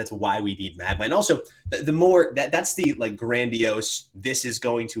 That's why we need Magma. And also the more that's the like grandiose, this is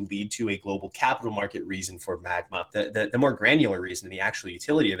going to lead to a global capital market reason for Magma. The more granular reason, the actual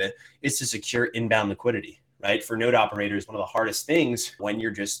utility of it, is to secure inbound liquidity. Right? For node operators, one of the hardest things when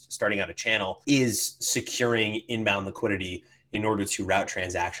you're just starting out a channel is securing inbound liquidity in order to route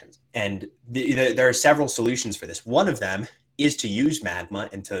transactions. And there are several solutions for this. One of them is to use Magma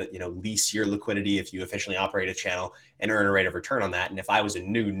and to lease your liquidity if you efficiently operate a channel and earn a rate of return on that. And if I was a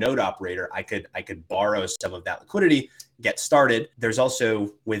new node operator, I could borrow some of that liquidity, get started. There's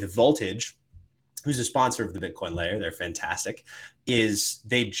also with Voltage, who's a sponsor of the Bitcoin Layer, they're fantastic, is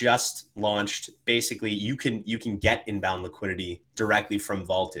they just launched, basically you can get inbound liquidity directly from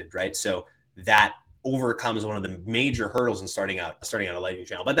Voltage, right? So that overcomes one of the major hurdles in starting out a Lightning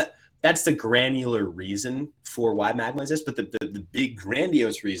channel. But that's the granular reason for why Magma exists. But the big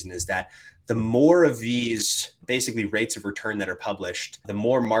grandiose reason is that the more of these basically rates of return that are published, the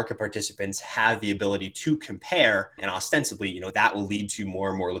more market participants have the ability to compare, and ostensibly, that will lead to more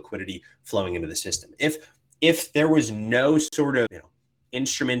and more liquidity flowing into the system. If there was no sort of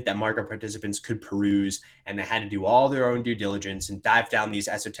instrument that market participants could peruse, and they had to do all their own due diligence and dive down these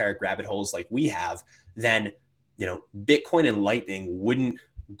esoteric rabbit holes like we have, then Bitcoin and Lightning wouldn't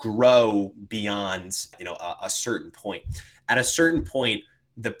grow beyond a certain point. At a certain point,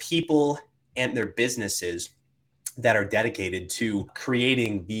 the people and their businesses that are dedicated to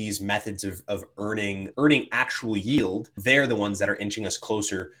creating these methods of earning actual yield, they're the ones that are inching us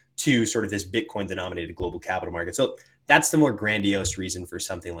closer to sort of this Bitcoin denominated global capital market. So that's the more grandiose reason for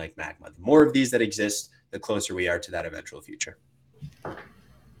something like Magma. The more of these that exist, the closer we are to that eventual future.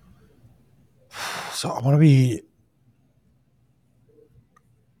 So I want to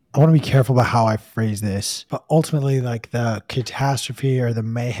be careful about how I phrase this, but ultimately, like, the catastrophe or the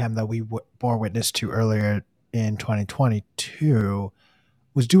mayhem that we bore witness to earlier in 2022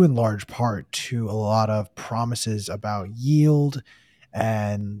 was due in large part to a lot of promises about yield.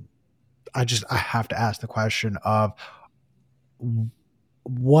 And I have to ask the question of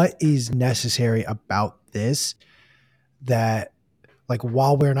what is necessary about this, that, like,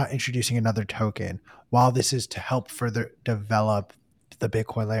 while we're not introducing another token, while this is to help further develop the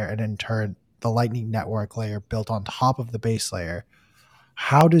Bitcoin layer and in turn the Lightning Network layer built on top of the base layer,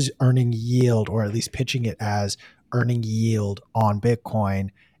 how does earning yield, or at least pitching it as earning yield on Bitcoin,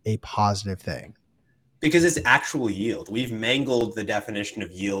 a positive thing? Because it's actual yield. We've mangled the definition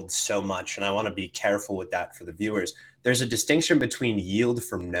of yield so much, and I want to be careful with that for the viewers. There's a distinction between yield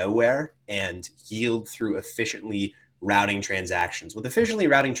from nowhere and yield through efficiently routing transactions. With efficiently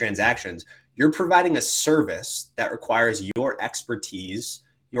routing transactions, you're providing a service that requires your expertise,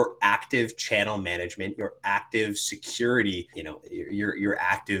 your active channel management, your active security, your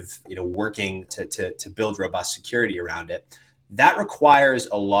active, working to build robust security around it. That requires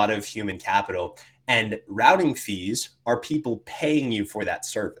a lot of human capital, and routing fees are people paying you for that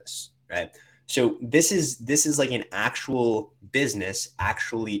service, right? So this is like an actual business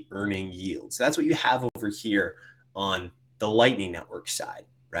actually earning yield. So that's what you have over here on the Lightning Network side,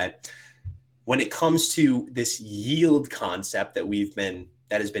 right? When it comes to this yield concept that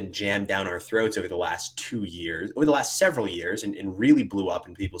has been jammed down our throats over the last 2 years, over the last several years, and really blew up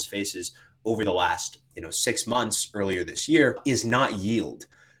in people's faces over the last 6 months earlier this year, is not yield.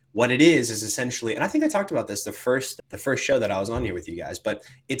 What it is essentially, and I think I talked about this the first show that I was on here with you guys, but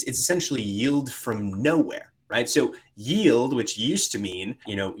it's essentially yield from nowhere, right? So yield, which used to mean,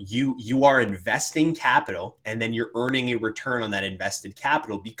 you are investing capital and then you're earning a return on that invested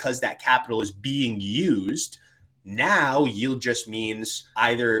capital because that capital is being used. Now yield just means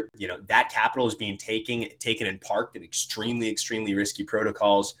either, that capital is being taken and parked in extremely, extremely risky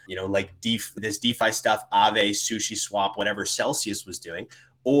protocols, like this DeFi stuff, Aave, SushiSwap, whatever Celsius was doing,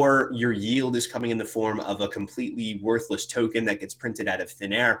 or your yield is coming in the form of a completely worthless token that gets printed out of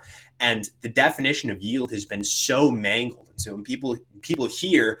thin air. And the definition of yield has been so mangled. And so when people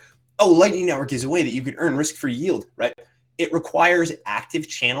hear, oh, Lightning Network is a way that you can earn risk-free yield, right? It requires active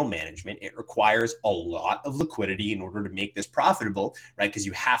channel management. It requires a lot of liquidity in order to make this profitable, right? Because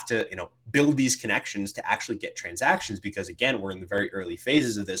you have to, build these connections to actually get transactions, because again, we're in the very early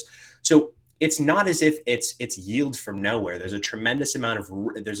phases of this. So it's not as if it's yield from nowhere. There's a tremendous amount of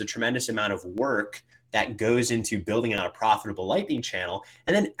work that goes into building out a profitable Lightning channel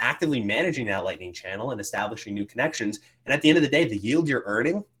and then actively managing that Lightning channel and establishing new connections. And at the end of the day, the yield you're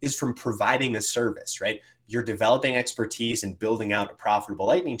earning is from providing a service, right? You're developing expertise and building out a profitable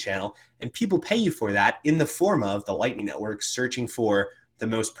Lightning channel, and people pay you for that in the form of the Lightning Network searching for the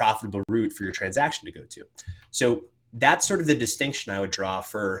most profitable route for your transaction to go to. So that's sort of the distinction I would draw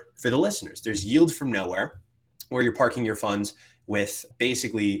for the listeners. There's yield from nowhere, where you're parking your funds with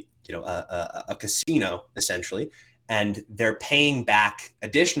basically, a casino essentially, and they're paying back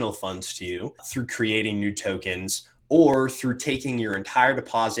additional funds to you through creating new tokens or through taking your entire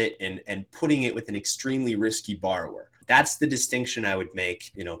deposit and putting it with an extremely risky borrower. That's the distinction I would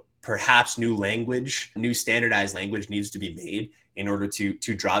make. Perhaps new standardized language needs to be made in order to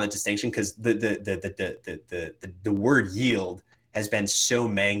draw the distinction, because the word yield has been so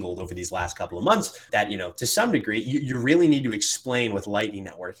mangled over these last couple of months that, to some degree, you really need to explain with Lightning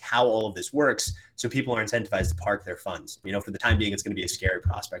Network how all of this works so people are incentivized to park their funds. For the time being, it's going to be a scary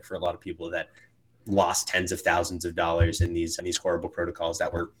prospect for a lot of people that lost tens of thousands of dollars in these horrible protocols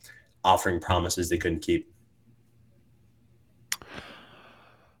that were offering promises they couldn't keep.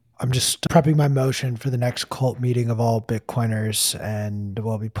 I'm just prepping my motion for the next cult meeting of all Bitcoiners, and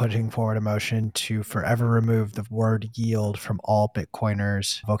we'll be putting forward a motion to forever remove the word yield from all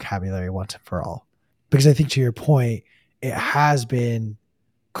Bitcoiners' vocabulary once and for all. Because I think, to your point, it has been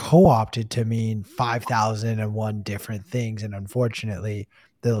co-opted to mean 5,001 different things. And unfortunately,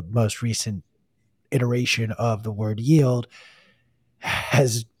 the most recent iteration of the word yield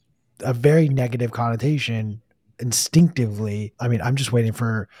has a very negative connotation instinctively. I mean, I'm just waiting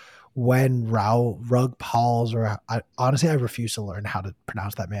for when Rug Pauls, or honestly, I refuse to learn how to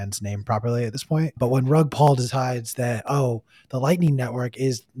pronounce that man's name properly at this point. But when Rug Paul decides that, oh, the Lightning Network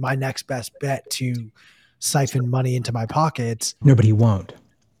is my next best bet to siphon money into my pockets. No, but he won't.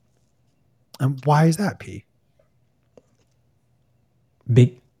 Why is that, P?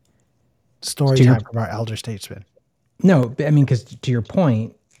 Big story time from our elder statesman. No, I mean, because to your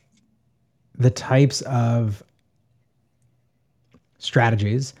point, the types of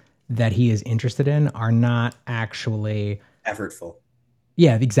strategies that he is interested in are not actually effortful.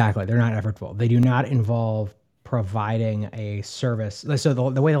 Yeah, exactly. They're not effortful. They do not involve providing a service. So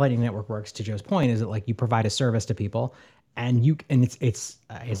the way the Lightning Network works, to Joe's point, is that like you provide a service to people, and it's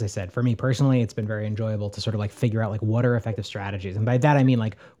as I said, for me personally, it's been very enjoyable to sort of like figure out like what are effective strategies, and by that I mean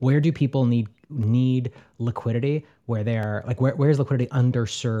like where do people need liquidity, where they are like where's liquidity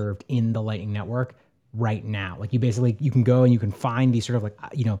underserved in the Lightning Network right now. Like you can go and you can find these sort of like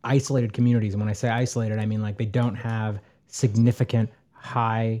isolated communities, and when I say isolated, I mean like they don't have significant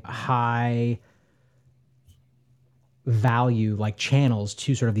high value like channels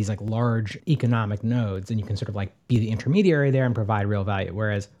to sort of these like large economic nodes, and you can sort of like be the intermediary there and provide real value.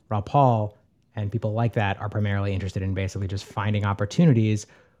 Whereas Raw Paul and people like that are primarily interested in basically just finding opportunities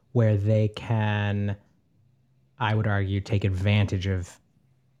where they can, I would argue, take advantage of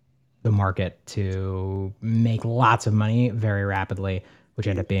the market to make lots of money very rapidly, which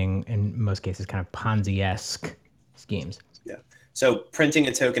end up being in most cases kind of Ponzi-esque schemes. Yeah. So printing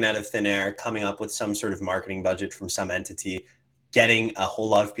a token out of thin air, coming up with some sort of marketing budget from some entity, getting a whole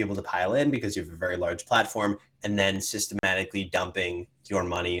lot of people to pile in because you have a very large platform, and then systematically dumping your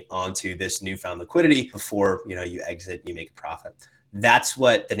money onto this newfound liquidity before you exit, you make a profit. That's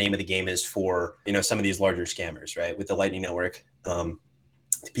what the name of the game is for some of these larger scammers, right? With the Lightning Network,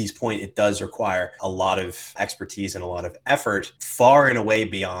 to P's point, it does require a lot of expertise and a lot of effort, far and away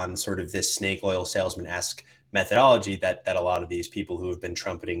beyond sort of this snake oil salesman-esque methodology that a lot of these people who have been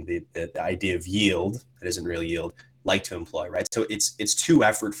trumpeting the idea of yield, that isn't real yield, like to employ, right? So it's too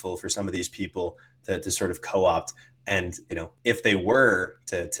effortful for some of these people to sort of co-opt. And if they were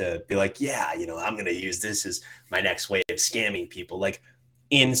to be like, yeah, I'm going to use this as my next way of scamming people, like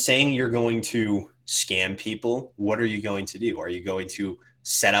in saying you're going to scam people, what are you going to do? Are you going to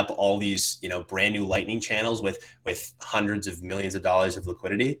set up all these brand new Lightning channels with hundreds of millions of dollars of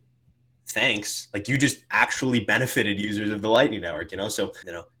liquidity? Thanks. Like you just actually benefited users of the Lightning Network, so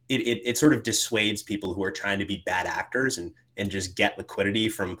it sort of dissuades people who are trying to be bad actors and just get liquidity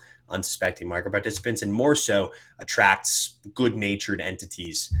from unsuspecting market participants, and more so attracts good-natured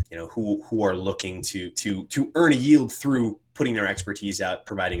entities who are looking to earn a yield through putting their expertise out,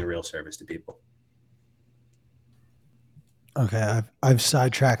 providing a real service to people. Okay, I've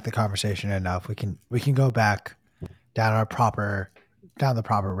sidetracked the conversation enough. We can go back down the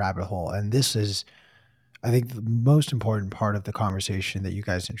proper rabbit hole, and this is, I think, the most important part of the conversation that you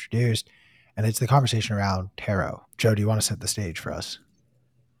guys introduced, and it's the conversation around Taro. Joe, do you want to set the stage for us?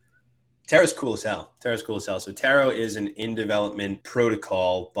 Taro's cool as hell. So Taro is an in-development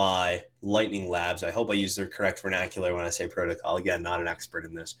protocol by Lightning Labs. I hope I use the correct vernacular when I say protocol. Again, not an expert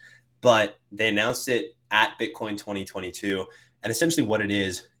in this, but they announced it at Bitcoin 2022, and essentially what it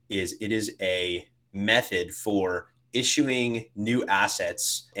is it is a method for issuing new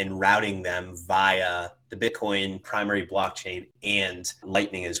assets and routing them via the Bitcoin primary blockchain and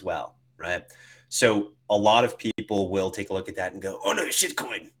Lightning as well, right? So a lot of people will take a look at that and go, oh no,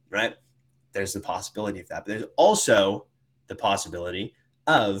 shitcoin, right? There's the possibility of that. But there's also the possibility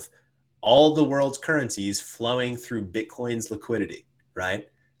of all the world's currencies flowing through Bitcoin's liquidity, right?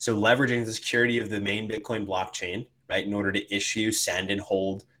 So leveraging the security of the main Bitcoin blockchain, right, in order to issue, send, and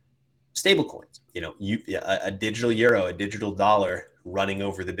hold stablecoins, a digital euro, a digital dollar running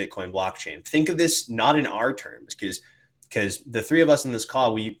over the Bitcoin blockchain. Think of this not in our terms, because the three of us in this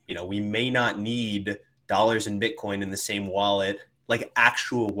call, we may not need dollars in Bitcoin in the same wallet, like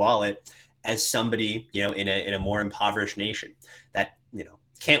actual wallet, as somebody, in a more impoverished nation that,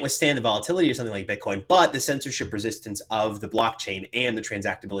 can't withstand the volatility of something like Bitcoin, but the censorship resistance of the blockchain and the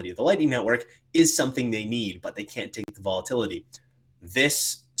transactability of the Lightning Network is something they need, but they can't take the volatility.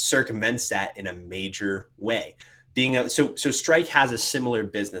 This circumvents that in a major way. so Strike has a similar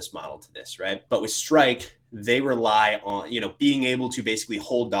business model to this, right? But with Strike, they rely on, being able to basically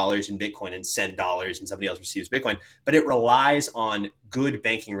hold dollars in Bitcoin and send dollars and somebody else receives Bitcoin, but it relies on good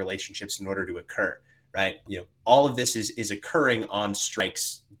banking relationships in order to occur, right? All of this is occurring on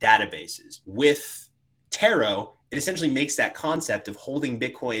Strike's databases. With Taro, it essentially makes that concept of holding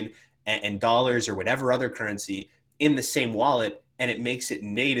Bitcoin and dollars or whatever other currency in the same wallet, and it makes it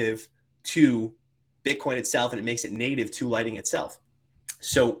native to Bitcoin itself, and it makes it native to Lightning itself.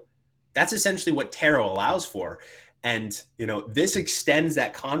 So that's essentially what Taro allows for. And, this extends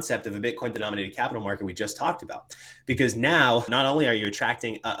that concept of a Bitcoin denominated capital market we just talked about, because now not only are you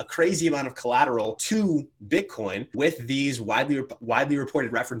attracting a crazy amount of collateral to Bitcoin with these widely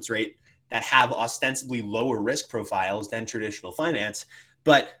reported reference rate that have ostensibly lower risk profiles than traditional finance,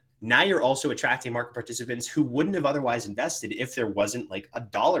 but now you're also attracting market participants who wouldn't have otherwise invested if there wasn't like a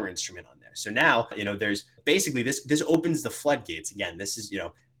dollar instrument on there. So now, there's basically this opens the floodgates. Again, this is,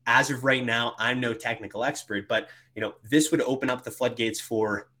 as of right now, I'm no technical expert, but, this would open up the floodgates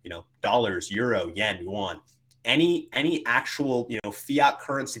for, dollars, euro, yen, yuan, any actual, fiat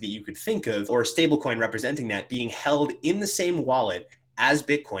currency that you could think of, or a stablecoin representing that, being held in the same wallet as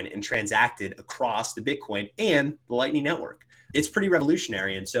Bitcoin and transacted across the Bitcoin and the Lightning Network. It's pretty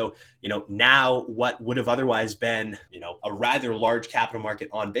revolutionary. And so, now what would have otherwise been, a rather large capital market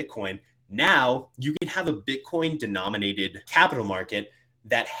on Bitcoin, now you can have a Bitcoin denominated capital market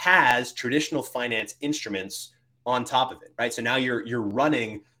that has traditional finance instruments on top of it, right? So now you're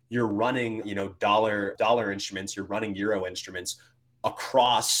running, dollar instruments, you're running euro instruments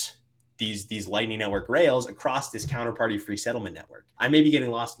across these Lightning Network rails, across this counterparty free settlement network. I may be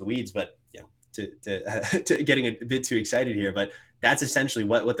getting lost in the weeds, but to getting a bit too excited here, but that's essentially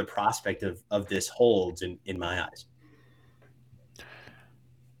what the prospect of this holds in my eyes.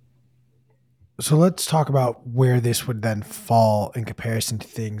 So let's talk about where this would then fall in comparison to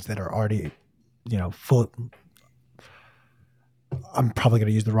things that are already, full. I'm probably going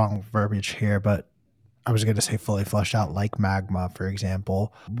to use the wrong verbiage here, but I was going to say fully flushed out, like Magma, for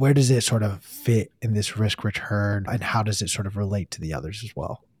example. Where does it sort of fit in this risk return, and how does it sort of relate to the others as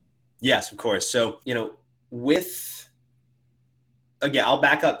well? Yes, of course. So, again, I'll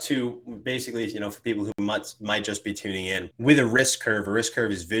back up to basically, for people who might just be tuning in, with a risk curve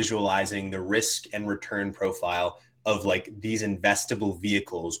is visualizing the risk and return profile of like these investable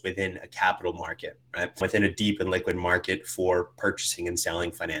vehicles within a capital market, right? Within a deep and liquid market for purchasing and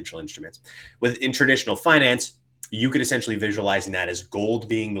selling financial instruments. In traditional finance, you could essentially visualizing that as gold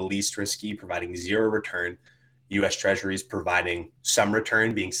being the least risky, providing zero return, U.S. Treasuries providing some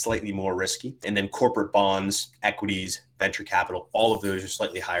return, being slightly more risky, and then corporate bonds, equities, venture capital, all of those are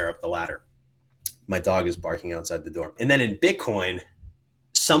slightly higher up the ladder. My dog is barking outside the door. And then in Bitcoin,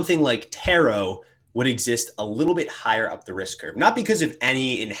 something like Taro would exist a little bit higher up the risk curve, not because of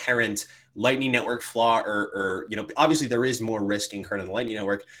any inherent Lightning Network flaw or obviously there is more risk incurred in the Lightning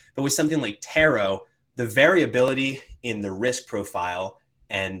Network, but with something like Taro, the variability in the risk profile,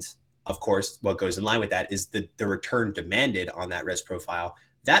 and of course, what goes in line with that is the return demanded on that risk profile,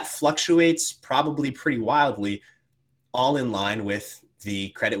 that fluctuates probably pretty wildly, all in line with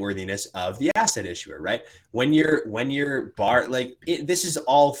the creditworthiness of the asset issuer, right? When you're this is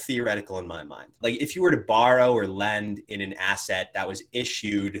all theoretical in my mind. Like if you were to borrow or lend in an asset that was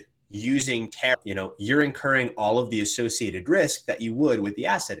issued using Taro, you're incurring all of the associated risk that you would with the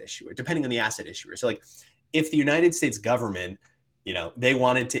asset issuer, depending on the asset issuer. So like if the United States government, they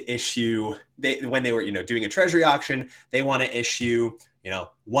wanted to issue, when they were, doing a treasury auction, they want to issue,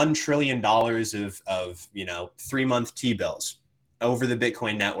 $1 trillion of 3-month T-bills over the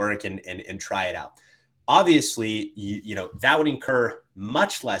Bitcoin network and try it out. Obviously, that would incur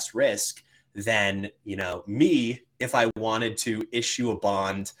much less risk than, me, if I wanted to issue a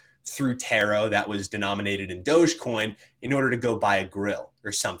bond through Taro that was denominated in Dogecoin in order to go buy a grill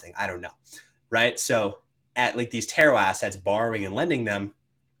or something. I don't know. Right. So at like these Taro assets, borrowing and lending them,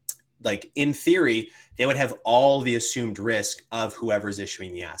 like in theory, they would have all the assumed risk of whoever's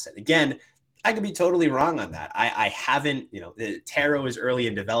issuing the asset. Again, I could be totally wrong on that. I haven't, the Taro is early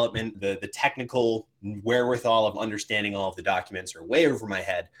in development. The technical wherewithal of understanding all of the documents are way over my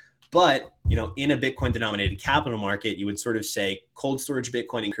head. But, in a Bitcoin denominated capital market, you would sort of say cold storage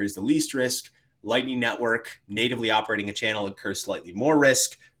Bitcoin incurs the least risk. Lightning Network, natively operating a channel, incurs slightly more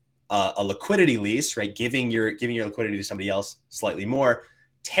risk. A liquidity lease, right? Giving your liquidity to somebody else, slightly more.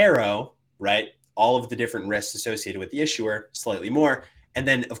 Taro, right? All of the different risks associated with the issuer, slightly more. And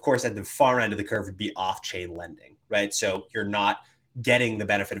then, of course, at the far end of the curve would be off-chain lending, right? So you're not getting the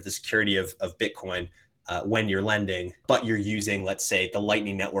benefit of the security of Bitcoin when you're lending, but you're using, let's say, the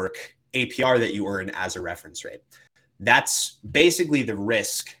Lightning Network APR that you earn as a reference rate. That's basically the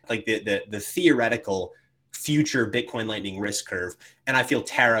risk, like the theoretical future Bitcoin Lightning risk curve. And I feel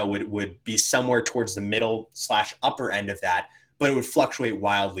Terra would be somewhere towards the middle / upper end of that, but it would fluctuate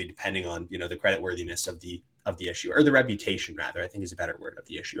wildly depending on, you know, the creditworthiness of the issuer, or the reputation rather, I think is a better word, of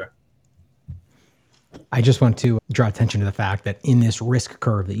the issuer. I just want to draw attention to the fact that in this risk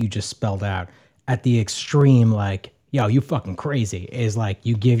curve that you just spelled out, at the extreme, like, yo, you fucking crazy, is like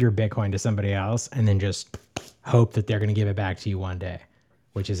you give your Bitcoin to somebody else and then just hope that they're going to give it back to you one day,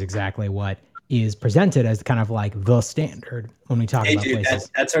 which is exactly what is presented as kind of like the standard when we talk about places.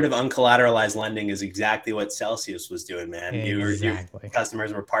 That sort of uncollateralized lending is exactly what Celsius was doing, man. Exactly.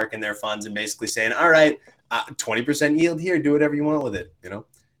 Customers were parking their funds and basically saying, all right, 20% yield here, do whatever you want with it. You know,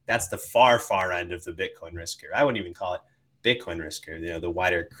 that's the far, far end of the Bitcoin risk curve. I wouldn't even call it Bitcoin risk curve, you know, the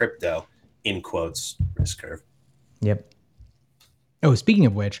wider crypto, in quotes, risk curve. Yep. Oh, speaking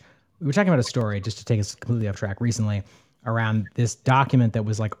of which, we were talking about a story, just to take us completely off track, recently around this document that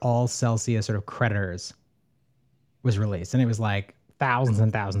was like all Celsius sort of creditors was released. And it was like thousands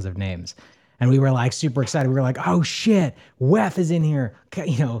and thousands of names. And we were like super excited. We were like, oh shit, WEF is in here.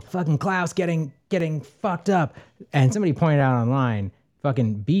 You know, fucking Klaus getting fucked up. And somebody pointed out online,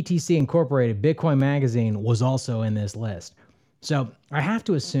 fucking BTC Incorporated, Bitcoin Magazine was also in this list. So I have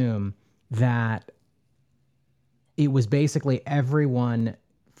to assume that it was basically everyone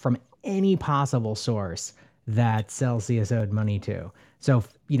from any possible source that Celsius owed money to. So,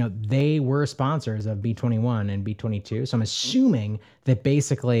 you know, they were sponsors of B21 and B22. So I'm assuming that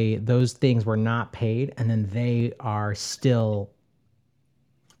basically those things were not paid and then they are still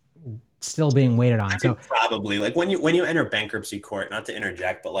being waited on. So probably like when you enter bankruptcy court, not to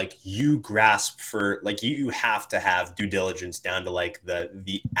interject, but like you grasp for, like, you have to have due diligence down to like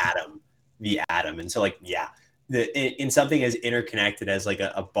the atom. And so like, yeah, in something as interconnected as like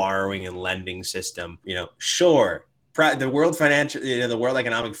a borrowing and lending system, you know, sure, the World Financial, you know, the World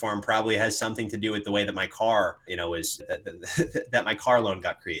Economic Forum probably has something to do with the way that my car, you know, is that my car loan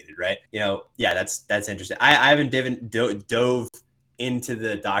got created, right? You know, yeah, that's interesting. I haven't dove into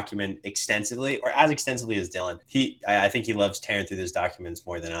the document extensively, or as extensively as Dylan. I think he loves tearing through those documents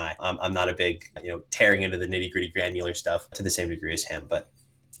more than I. I'm not a big, you know, tearing into the nitty gritty granular stuff to the same degree as him, but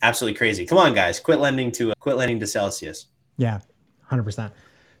absolutely crazy. Come on, guys, quit lending to Celsius. Yeah, 100%.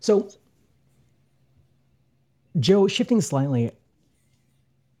 So, Joe, shifting slightly,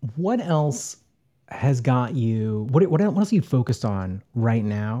 what else has got you? What else are you focused on right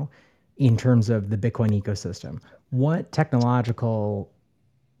now in terms of the Bitcoin ecosystem? What technological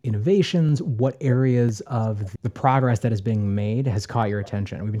innovations, what areas of the progress that is being made has caught your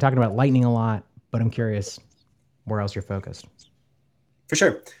attention? We've been talking about Lightning a lot, but I'm curious where else you're focused. For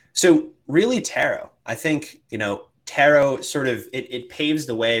sure. So really Taro, I think, you know, Taro sort of, it paves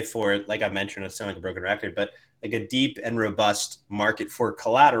the way for, like I mentioned, it's sounding like a broken record, but like a deep and robust market for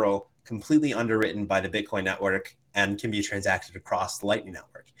collateral completely underwritten by the Bitcoin network and can be transacted across the Lightning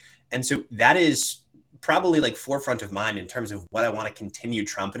network. And so that is probably like forefront of mind in terms of what I want to continue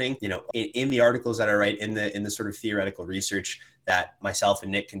trumpeting, you know, in the articles that I write, in the sort of theoretical research that myself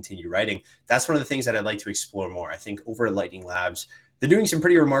and Nick continue writing. That's one of the things that I'd like to explore more. I think over at Lightning Labs, they're doing some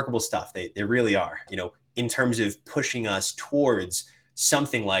pretty remarkable stuff. They really are, you know, in terms of pushing us towards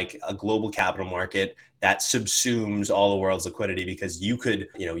something like a global capital market that subsumes all the world's liquidity, because you could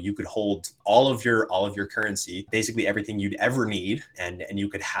hold all of your currency, basically everything you'd ever need, and you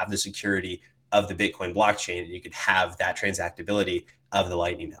could have the security of the Bitcoin blockchain, and you could have that transactability of the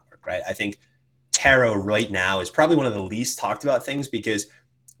Lightning network, right? I think Taro right now is probably one of the least talked about things, because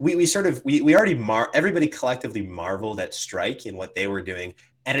everybody collectively marveled at Strike and what they were doing.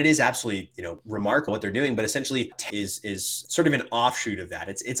 And it is absolutely, you know, remarkable what they're doing, but essentially is sort of an offshoot of that.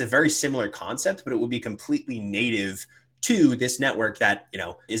 It's a very similar concept, but it would be completely native to this network that, you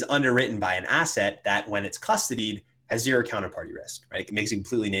know, is underwritten by an asset that, when it's custodied, has zero counterparty risk, right? It makes it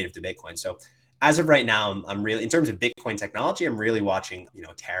completely native to Bitcoin. So as of right now, I'm really, in terms of Bitcoin technology, I'm really watching, you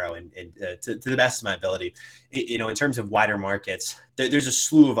know, Taro and to the best of my ability. You know, in terms of wider markets, there's a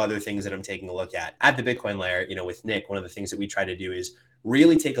slew of other things that I'm taking a look at the Bitcoin layer. You know, with Nick, one of the things that we try to do is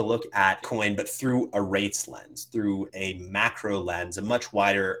really take a look at coin, but through a rates lens, through a macro lens, a much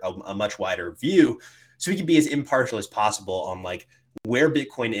wider view, so we can be as impartial as possible on like where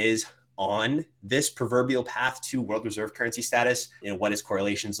Bitcoin is on this proverbial path to world reserve currency status, you know, what its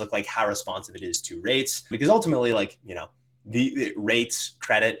correlations look like, how responsive it is to rates, because ultimately, like, you know, the rates,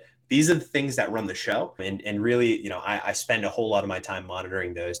 credit, these are the things that run the show. And really, you know, I spend a whole lot of my time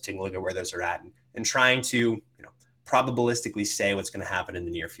monitoring those, taking a look at where those are at, and trying to, you know, probabilistically say what's going to happen in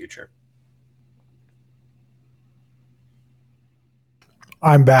the near future.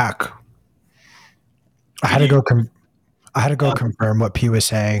 I'm back. I had to you- go. I had to go confirm what P was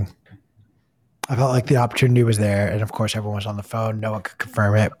saying. I felt like the opportunity was there, and of course, everyone was on the phone. No one could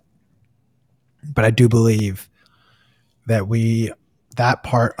confirm it, but I do believe that that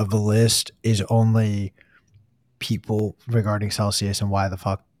part of the list is only people regarding Celsius and why the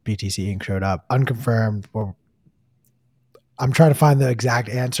fuck BTC Inc. showed up. Unconfirmed. Or I'm trying to find the exact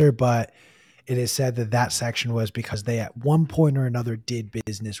answer, but it is said that that section was because they at one point or another did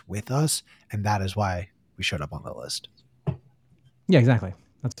business with us, and that is why we showed up on the list. Yeah, exactly.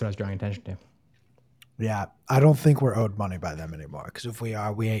 That's what I was drawing attention to. Yeah, I don't think we're owed money by them anymore, because if we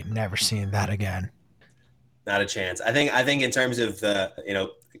are, we ain't never seeing that again. Not a chance. I think in terms of the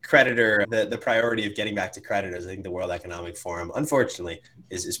creditor, the priority of getting back to creditors, I think the World Economic Forum, unfortunately,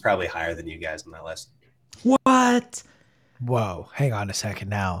 is probably higher than you guys on that list. What? Whoa, hang on a second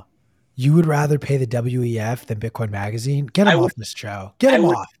now. You would rather pay the WEF than Bitcoin Magazine? Get him off this show. Get him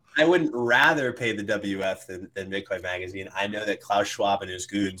off. I wouldn't rather pay the WF than Bitcoin Magazine. I know that Klaus Schwab and his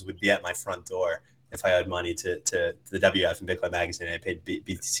goons would be at my front door if I owed money to the WF and Bitcoin Magazine, and I paid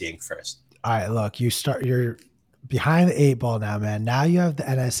BTC Inc. first. All right, look, you're behind the 8 ball now, man. Now you have the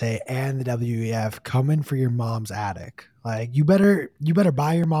NSA and the WEF coming for your mom's attic. Like, you better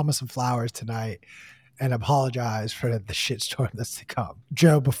buy your mama some flowers tonight and apologize for the shitstorm that's to come.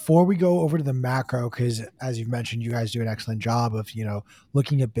 Joe, before we go over to the macro, because as you've mentioned, you guys do an excellent job of,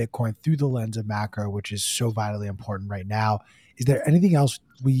 looking at Bitcoin through the lens of macro, which is so vitally important right now. Is there anything else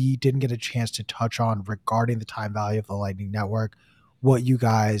we didn't get a chance to touch on regarding the time value of the Lightning Network? What you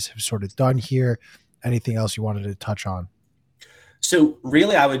guys have sort of done here? Anything else you wanted to touch on? So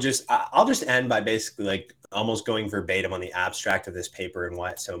really, I'll just end by basically like almost going verbatim on the abstract of this paper and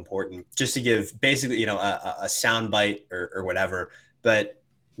why it's so important, just to give basically, a sound bite or whatever. But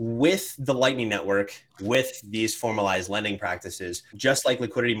with the Lightning Network, with these formalized lending practices, just like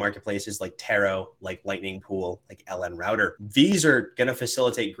liquidity marketplaces like Taro, like Lightning Pool, like LN Router, these are going to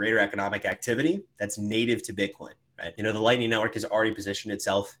facilitate greater economic activity that's native to Bitcoin. Right? The Lightning Network has already positioned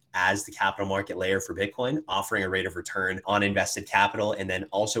itself as the capital market layer for Bitcoin, offering a rate of return on invested capital, and then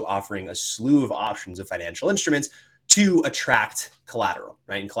also offering a slew of options of financial instruments to attract collateral,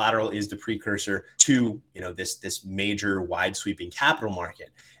 right? And collateral is the precursor to, this major wide sweeping capital market.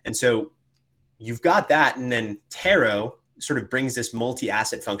 And so you've got that. And then Taro sort of brings this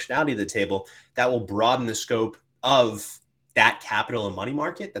multi-asset functionality to the table that will broaden the scope of that capital and money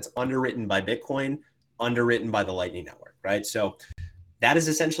market that's underwritten by Bitcoin, underwritten by the Lightning Network, right? So that is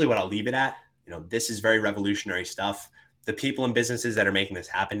essentially what I'll leave it at. This is very revolutionary stuff. The people and businesses that are making this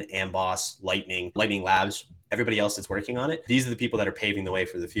happen, Amboss, Lightning Labs, everybody else that's working on it, these are the people that are paving the way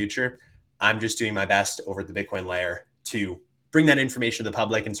for the future. I'm just doing my best over at the Bitcoin layer to bring that information to the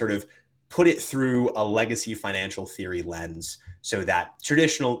public and sort of put it through a legacy financial theory lens so that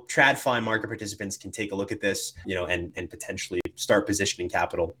traditional TradFi market participants can take a look at this, and potentially start positioning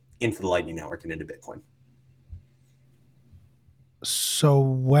capital into the Lightning Network and into Bitcoin. So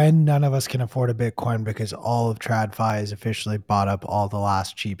when none of us can afford a Bitcoin because all of TradFi has officially bought up all the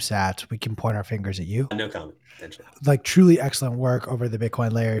last cheap sats, we can point our fingers at you. No comment. Like, truly excellent work over the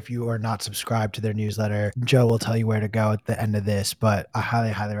Bitcoin layer. If you are not subscribed to their newsletter, Joe will tell you where to go at the end of this, but I highly,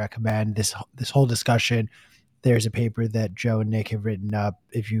 highly recommend this whole discussion. There's a paper that Joe and Nick have written up.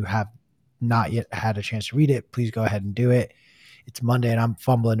 If you have not yet had a chance to read it, please go ahead and do it. It's Monday and I'm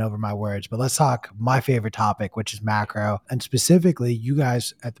fumbling over my words, but let's talk my favorite topic, which is macro. And specifically, you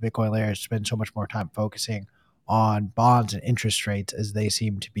guys at the Bitcoin layer spend so much more time focusing on bonds and interest rates, as they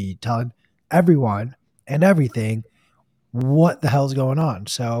seem to be telling everyone and everything what the hell's going on.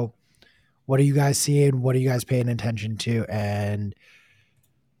 So what are you guys seeing? What are you guys paying attention to? And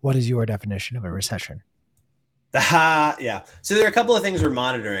what is your definition of a recession? Yeah. So there are a couple of things we're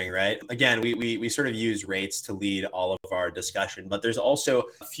monitoring, right? Again, we sort of use rates to lead all of our discussion, but there's also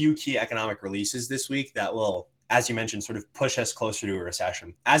a few key economic releases this week that will, as you mentioned, sort of push us closer to a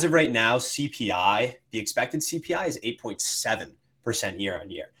recession. As of right now, CPI, the expected CPI is 8.7% year on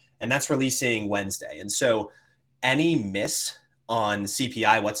year, and that's releasing Wednesday. And so any miss on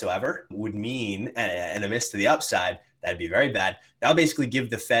CPI whatsoever would mean, and a miss to the upside, that'd be very bad. That'll basically give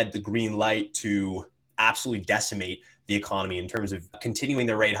the Fed the green light to absolutely decimate the economy in terms of continuing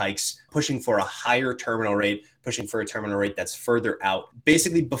the rate hikes, pushing for a higher terminal rate, pushing for a terminal rate that's further out.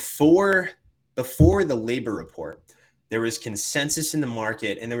 Basically, before the labor report, there was consensus in the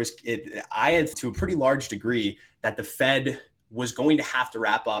market, and I had, to a pretty large degree, that the Fed was going to have to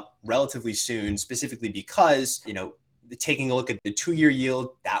wrap up relatively soon, specifically because, taking a look at the 2-year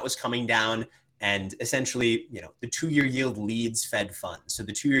yield, that was coming down, And essentially, the 2-year yield leads Fed funds. So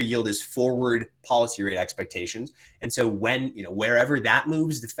the 2-year yield is forward policy rate expectations. And so when, wherever that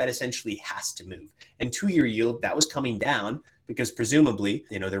moves, the Fed essentially has to move. And 2-year yield, that was coming down because presumably,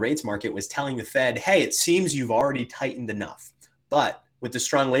 the rates market was telling the Fed, hey, it seems you've already tightened enough. But with the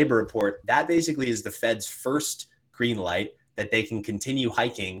strong labor report, that basically is the Fed's first green light that they can continue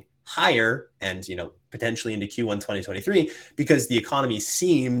hiking higher and, potentially into Q1 2023 because the economy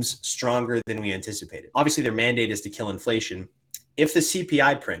seems stronger than we anticipated. Obviously, their mandate is to kill inflation. If the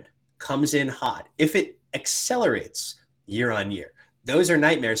CPI print comes in hot, if it accelerates year on year, those are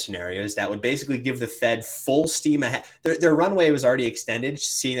nightmare scenarios that would basically give the Fed full steam ahead. Their runway was already extended,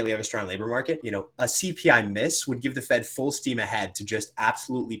 seeing that we have a strong labor market. A CPI miss would give the Fed full steam ahead to just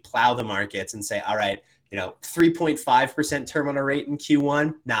absolutely plow the markets and say, all right, 3.5% terminal rate in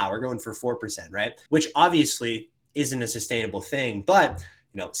Q1. Now we're going for 4%, right? Which obviously isn't a sustainable thing, but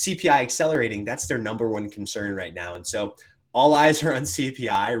CPI accelerating, that's their number one concern right now. And so all eyes are on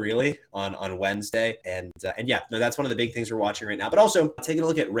CPI really on Wednesday. And yeah, no, that's one of the big things we're watching right now, but also taking a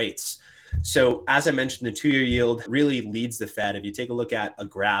look at rates. So as I mentioned, the 2-year yield really leads the Fed. If you take a look at a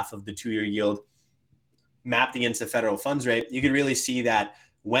graph of the 2-year yield mapped against the federal funds rate, you can really see that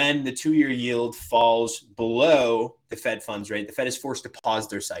when the 2-year yield falls below the Fed funds rate, the Fed is forced to pause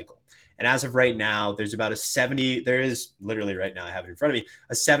their cycle. And as of right now, there's about there is literally right now, I have it in front of me,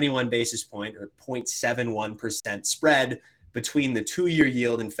 a 71 basis point or 0.71% spread between the 2-year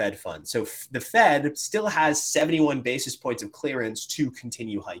yield and Fed funds. So the Fed still has 71 basis points of clearance to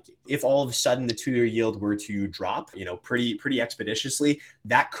continue hiking. If all of a sudden the 2-year yield were to drop, pretty expeditiously,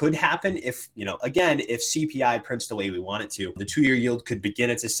 that could happen if, again, if CPI prints the way we want it to, the 2-year yield could begin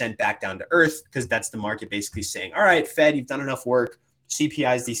its ascent back down to earth because that's the market basically saying, all right, Fed, you've done enough work.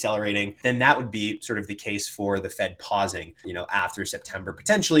 CPI is decelerating, then that would be sort of the case for the Fed pausing, after September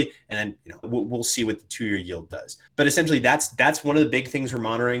potentially. And then, we'll see what the 2-year yield does. But essentially that's one of the big things we're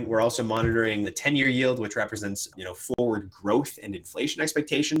monitoring. We're also monitoring the 10-year yield, which represents, forward growth and inflation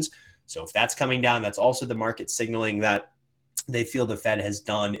expectations. So if that's coming down, that's also the market signaling that they feel the Fed has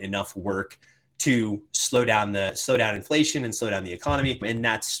done enough work to slow down inflation and slow down the economy. And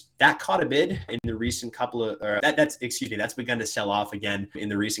that caught a bid in the recent couple of, that's begun to sell off again in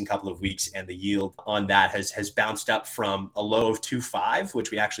the recent couple of weeks. And the yield on that has bounced up from a low of 2.5,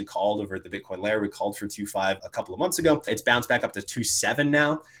 which we actually called over at the Bitcoin Layer. We called for 2.5 a couple of months ago. It's bounced back up to 2.7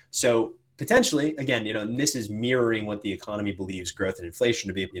 now. So potentially, again, this is mirroring what the economy believes growth and inflation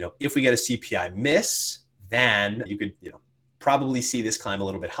to be. If we get a CPI miss, then you could, probably see this climb a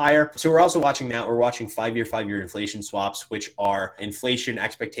little bit higher. So we're also watching now, we're watching 5-year inflation swaps, which are inflation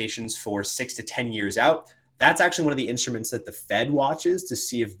expectations for 6 to 10 years out. That's actually one of the instruments that the Fed watches to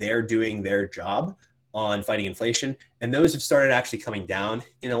see if they're doing their job on fighting inflation. And those have started actually coming down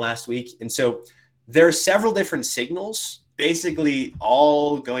in the last week. And so there are several different signals, basically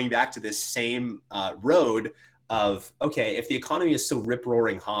all going back to this same road of, okay, if the economy is still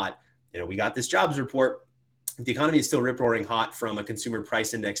rip-roaring hot, we got this jobs report, if the economy is still rip-roaring hot from a consumer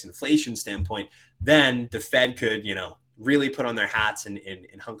price index inflation standpoint, then the Fed could, really put on their hats and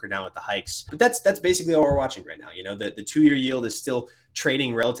hunker down with the hikes. But that's basically all we're watching right now. The 2-year yield is still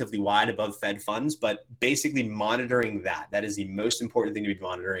trading relatively wide above Fed funds, but basically monitoring that is the most important thing to be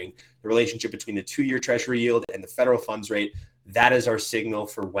monitoring. The relationship between the 2-year Treasury yield and the federal funds rate, that is our signal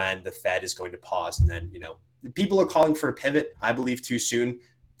for when the Fed is going to pause. And then, people are calling for a pivot, I believe too soon.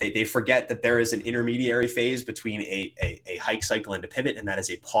 They forget that there is an intermediary phase between a hike cycle and a pivot, and that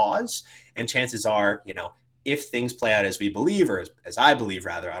is a pause. And chances are, if things play out as we believe, or as I believe,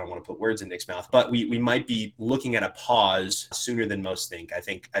 rather, I don't want to put words in Nick's mouth, but we might be looking at a pause sooner than most think. I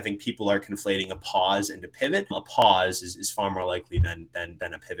think people are conflating a pause and a pivot. A pause is far more likely than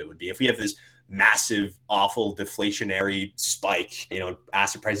a pivot would be. If we have this massive, awful deflationary spike,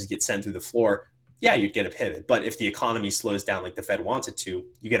 asset prices get sent through the floor, yeah, you'd get a pivot. But if the economy slows down like the Fed wants it to,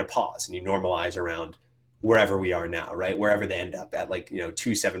 you get a pause and you normalize around wherever we are now, right? Wherever they end up at,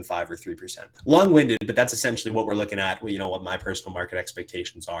 2.75 or 3%. Long-winded, but that's essentially what we're looking at. What my personal market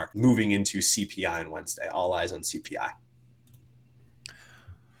expectations are moving into CPI on Wednesday. All eyes on CPI.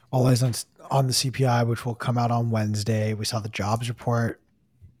 All eyes on the CPI, which will come out on Wednesday. We saw the jobs report.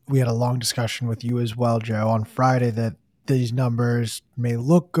 We had a long discussion with you as well, Joe, on Friday that these numbers may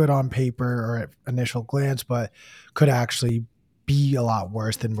look good on paper or at initial glance, but could actually be a lot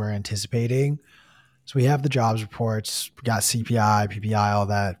worse than we're anticipating. So we have the jobs reports, we got CPI, PPI, all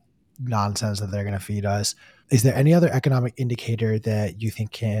that nonsense that they're going to feed us. Is there any other economic indicator that you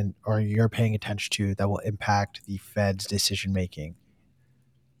think you're paying attention to that will impact the Fed's decision making?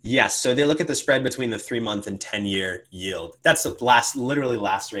 Yes. So they look at the spread between the 3-month and 10-year yield. That's the literally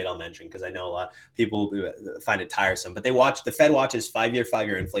last rate I'll mention, because I know a lot of people find it tiresome. But the Fed watches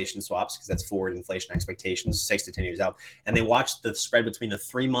 5-year inflation swaps, because that's forward inflation expectations 6 to 10 years out. And they watch the spread between the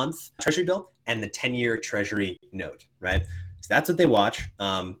 3-month Treasury bill and the 10-year Treasury note, right? So that's what they watch.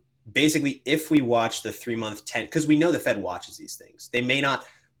 Basically, if we watch the 3-month 10, because we know the Fed watches these things, they may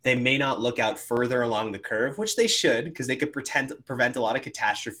not look out further along the curve, which they should, because they could prevent a lot of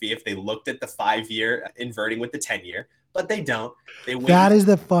catastrophe if they looked at the 5-year inverting with the 10-year, but they don't. That is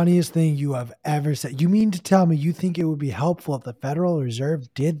the funniest thing you have ever said. You mean to tell me you think it would be helpful if the Federal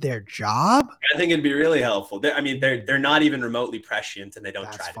Reserve did their job? I think it'd be really helpful. They're not even remotely prescient, and they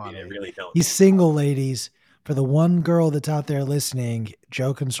don't try to be. They really don't. He's single, ladies. For the one girl that's out there listening,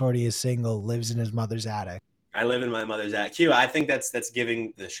 Joe Consorti is single, lives in his mother's attic. I live in my mother's attic. Q, I think that's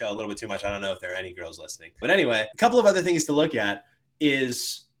giving the show a little bit too much. I don't know if there are any girls listening. But anyway, a couple of other things to look at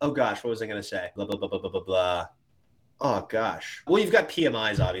is, oh gosh, what was I going to say? Blah, blah, blah, blah, blah, blah, blah. Oh gosh. Well, you've got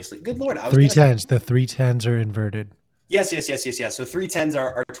PMIs, obviously. Good Lord. The 310s are inverted. Yes. So 310s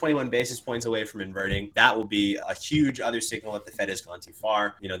are 21 basis points away from inverting. That will be a huge other signal that the Fed has gone too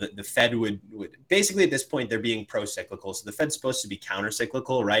far. You know, the Fed would basically at this point, they're being pro-cyclical. So the Fed's supposed to be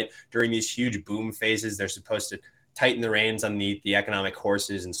counter-cyclical, right? During these huge boom phases, they're supposed to tighten the reins on the economic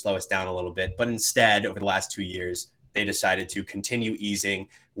horses and slow us down a little bit. But instead, over the last 2 years, they decided to continue easing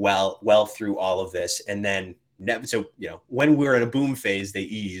well through all of this. And then, so, you know, when we're in a boom phase, they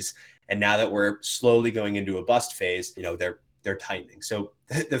ease. And now that we're slowly going into a bust phase, you know, they're tightening. So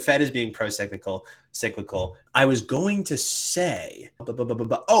the Fed is being cyclical. I was going to say,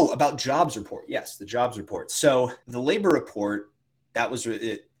 about jobs report. Yes, the jobs report. So the labor report, that was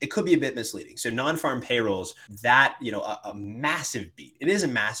it could be a bit misleading. So non-farm payrolls, that, you know, a massive beat. It is a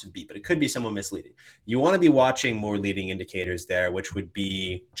massive beat, but it could be somewhat misleading. You want to be watching more leading indicators there, which would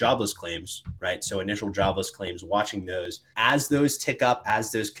be jobless claims, right? So initial jobless claims, watching those. As those tick up,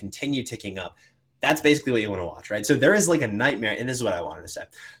 as those continue ticking up, that's basically what you want to watch, right? So there is like a nightmare, and this is what I wanted to say.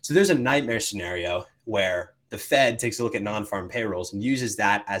 So there's a nightmare scenario where the Fed takes a look at non-farm payrolls and uses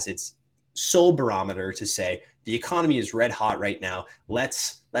that as its sole barometer to say, the economy is red hot right now.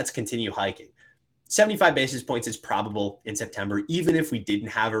 Let's continue hiking. 75 basis points is probable in September. Even if we didn't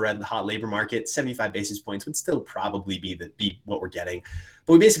have a red hot labor market, 75 basis points would still probably be what we're getting.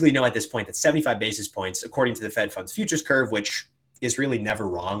 But we basically know at this point that 75 basis points, according to the Fed funds futures curve, which is really never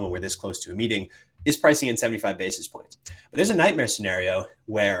wrong when we're this close to a meeting, is pricing in 75 basis points. But there's a nightmare scenario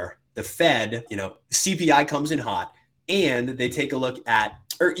where the Fed, you know, CPI comes in hot, and they take a look at,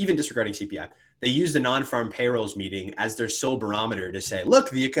 or even disregarding CPI, they use the non-farm payrolls meeting as their sole barometer to say,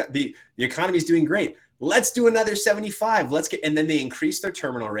 look, the economy is doing great. Let's do another 75. And then they increase their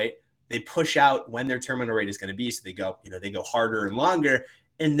terminal rate. They push out when their terminal rate is going to be. So they go harder and longer.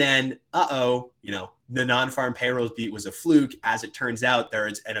 And then, you know, the non-farm payrolls beat was a fluke. As it turns out, there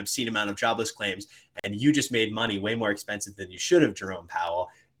is an obscene amount of jobless claims, and you just made money way more expensive than you should have, Jerome Powell.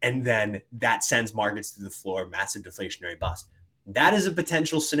 And then that sends markets to the floor, massive deflationary bust. That is a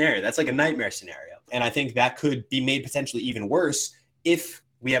potential scenario. That's like a nightmare scenario. And I think that could be made potentially even worse if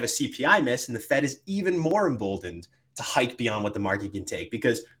we have a CPI miss and the Fed is even more emboldened to hike beyond what the market can take.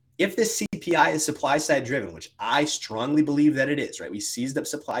 Because if this CPI is supply side driven, which I strongly believe that it is, right? We seized up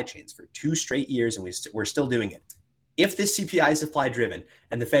supply chains for 2 straight years and we're still doing it. If this CPI is supply driven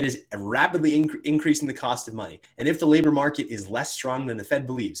and the Fed is rapidly increasing the cost of money, and if the labor market is less strong than the Fed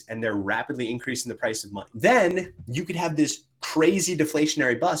believes and they're rapidly increasing the price of money, then you could have this crazy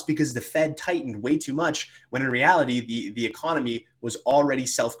deflationary bust because the Fed tightened way too much when in reality, the economy was already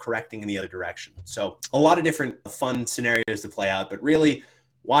self-correcting in the other direction. So a lot of different fun scenarios to play out, but really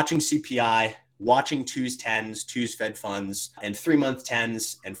watching CPI, watching 2s, 10s, 2s Fed funds, and 3-month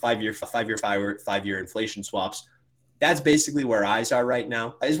 10s and 5-year inflation swaps. That's basically where eyes are right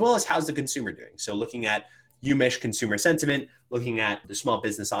now, as well as how's the consumer doing. So looking at UMich consumer sentiment, looking at the small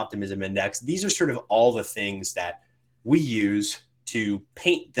business optimism index, these are sort of all the things that we use to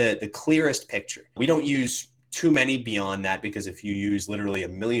paint the clearest picture. We don't use too many beyond that, because if you use literally a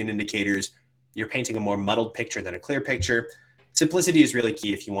million indicators, you're painting a more muddled picture than a clear picture. Simplicity is really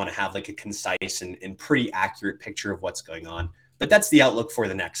key if you want to have like a concise and pretty accurate picture of what's going on. But that's the outlook for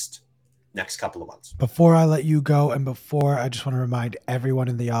the next couple of months. Before I let you go, and before I just want to remind everyone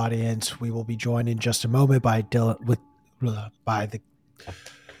in the audience, we will be joined in just a moment by the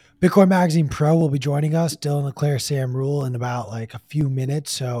Bitcoin Magazine Pro will be joining us. Dylan LeClaire, Sam Rule, in about like a few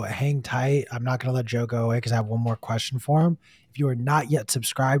minutes. So hang tight. I'm not going to let Joe go away because I have one more question for him. If you are not yet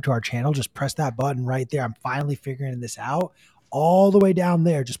subscribed to our channel, just press that button right there. I'm finally figuring this out. All the way down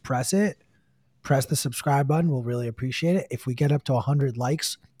there, just press it. Press the subscribe button. We'll really appreciate it. If we get up to 100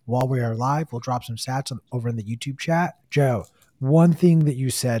 likes while we are live, we'll drop some stats over in the YouTube chat. Joe, one thing that you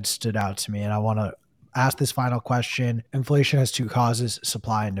said stood out to me, and I want to ask this final question. Inflation has two causes,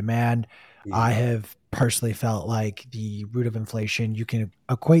 supply and demand. Yeah. I have personally felt like the root of inflation, you can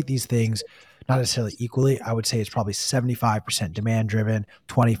equate these things not necessarily equally. I would say it's probably 75% demand driven,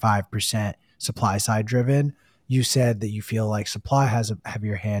 25% supply side driven. You said that you feel like supply has a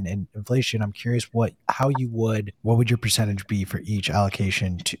heavier hand in inflation. I'm curious what would your percentage be for each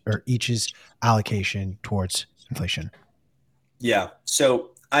allocation or each's allocation towards inflation? Yeah.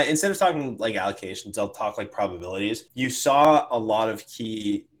 So instead of talking like allocations, I'll talk like probabilities. You saw a lot of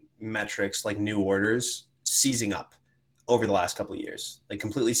key metrics like new orders seizing up over the last couple of years, like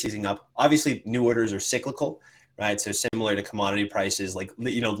completely seizing up. Obviously, new orders are cyclical, right? So similar to commodity prices, like,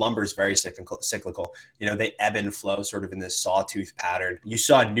 lumber is very cyclical. They ebb and flow sort of in this sawtooth pattern. You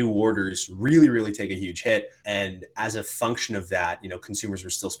saw new orders really, really take a huge hit. And as a function of that, consumers were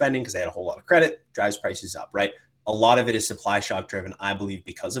still spending because they had a whole lot of credit, drives prices up, right? A lot of it is supply shock driven, I believe,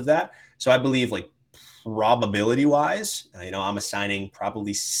 because of that. So I believe like probability wise, I'm assigning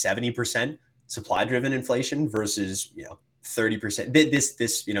probably 70% supply driven inflation versus, 30%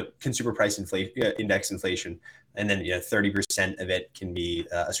 this consumer price index inflation. And then 30% of it can be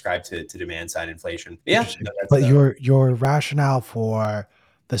ascribed to demand side inflation. Yeah. But your rationale for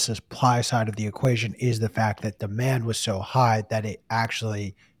the supply side of the equation is the fact that demand was so high that it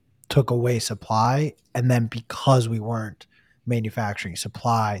actually took away supply. And then because we weren't manufacturing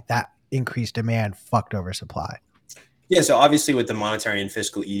supply, that increased demand fucked over supply. Yeah, so obviously with the monetary and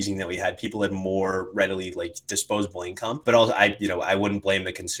fiscal easing that we had, people had more readily like disposable income. But also, I wouldn't blame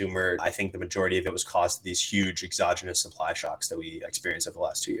the consumer. I think the majority of it was caused these huge exogenous supply shocks that we experienced over the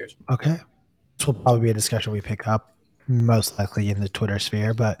last 2 years. Okay, this will probably be a discussion we pick up most likely in the Twitter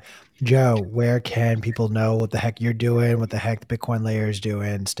sphere. But Joe, where can people know what the heck you're doing, what the heck the Bitcoin Layer is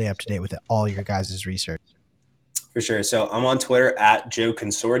doing, stay up to date with all your guys' research? For sure. So I'm on Twitter at Joe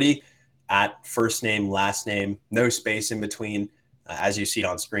Consorti. At first name, last name, no space in between, as you see it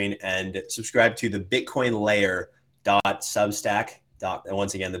on screen, and subscribe to the bitcoinlayer.substack. And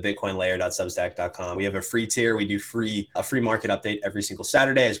once again, the bitcoinlayer.substack.com. We have a free tier. We do a free market update every single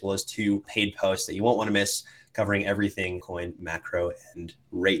Saturday, as well as 2 paid posts that you won't want to miss, covering everything coin, macro, and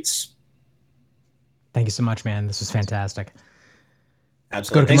rates. Thank you so much, man. This was fantastic.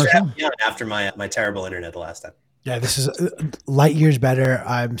 Absolutely. Thanks for having me on after my terrible internet the last time. Yeah, this is light years better.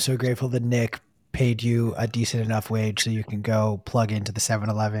 I'm so grateful that Nick paid you a decent enough wage so you can go plug into the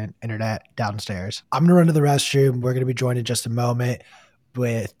 7-Eleven internet downstairs. I'm going to run to the restroom. We're going to be joined in just a moment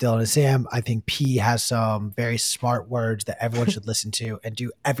with Dylan and Sam. I think P has some very smart words that everyone should listen to and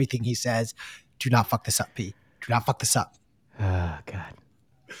do everything he says. Do not fuck this up, P. Do not fuck this up. Oh, God.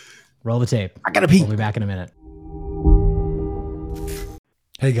 Roll the tape. I got to pee. We'll be back in a minute.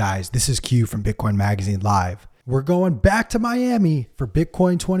 Hey, guys. This is Q from Bitcoin Magazine Live. We're going back to Miami for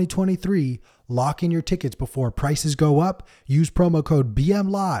Bitcoin 2023. Lock in your tickets before prices go up. Use promo code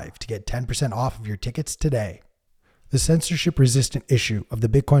BMLive to get 10% off of your tickets today. The censorship-resistant issue of the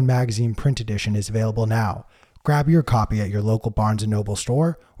Bitcoin Magazine print edition is available now. Grab your copy at your local Barnes & Noble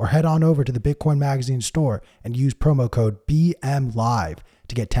store or head on over to the Bitcoin Magazine store and use promo code BMLive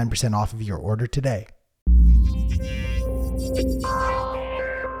to get 10% off of your order today.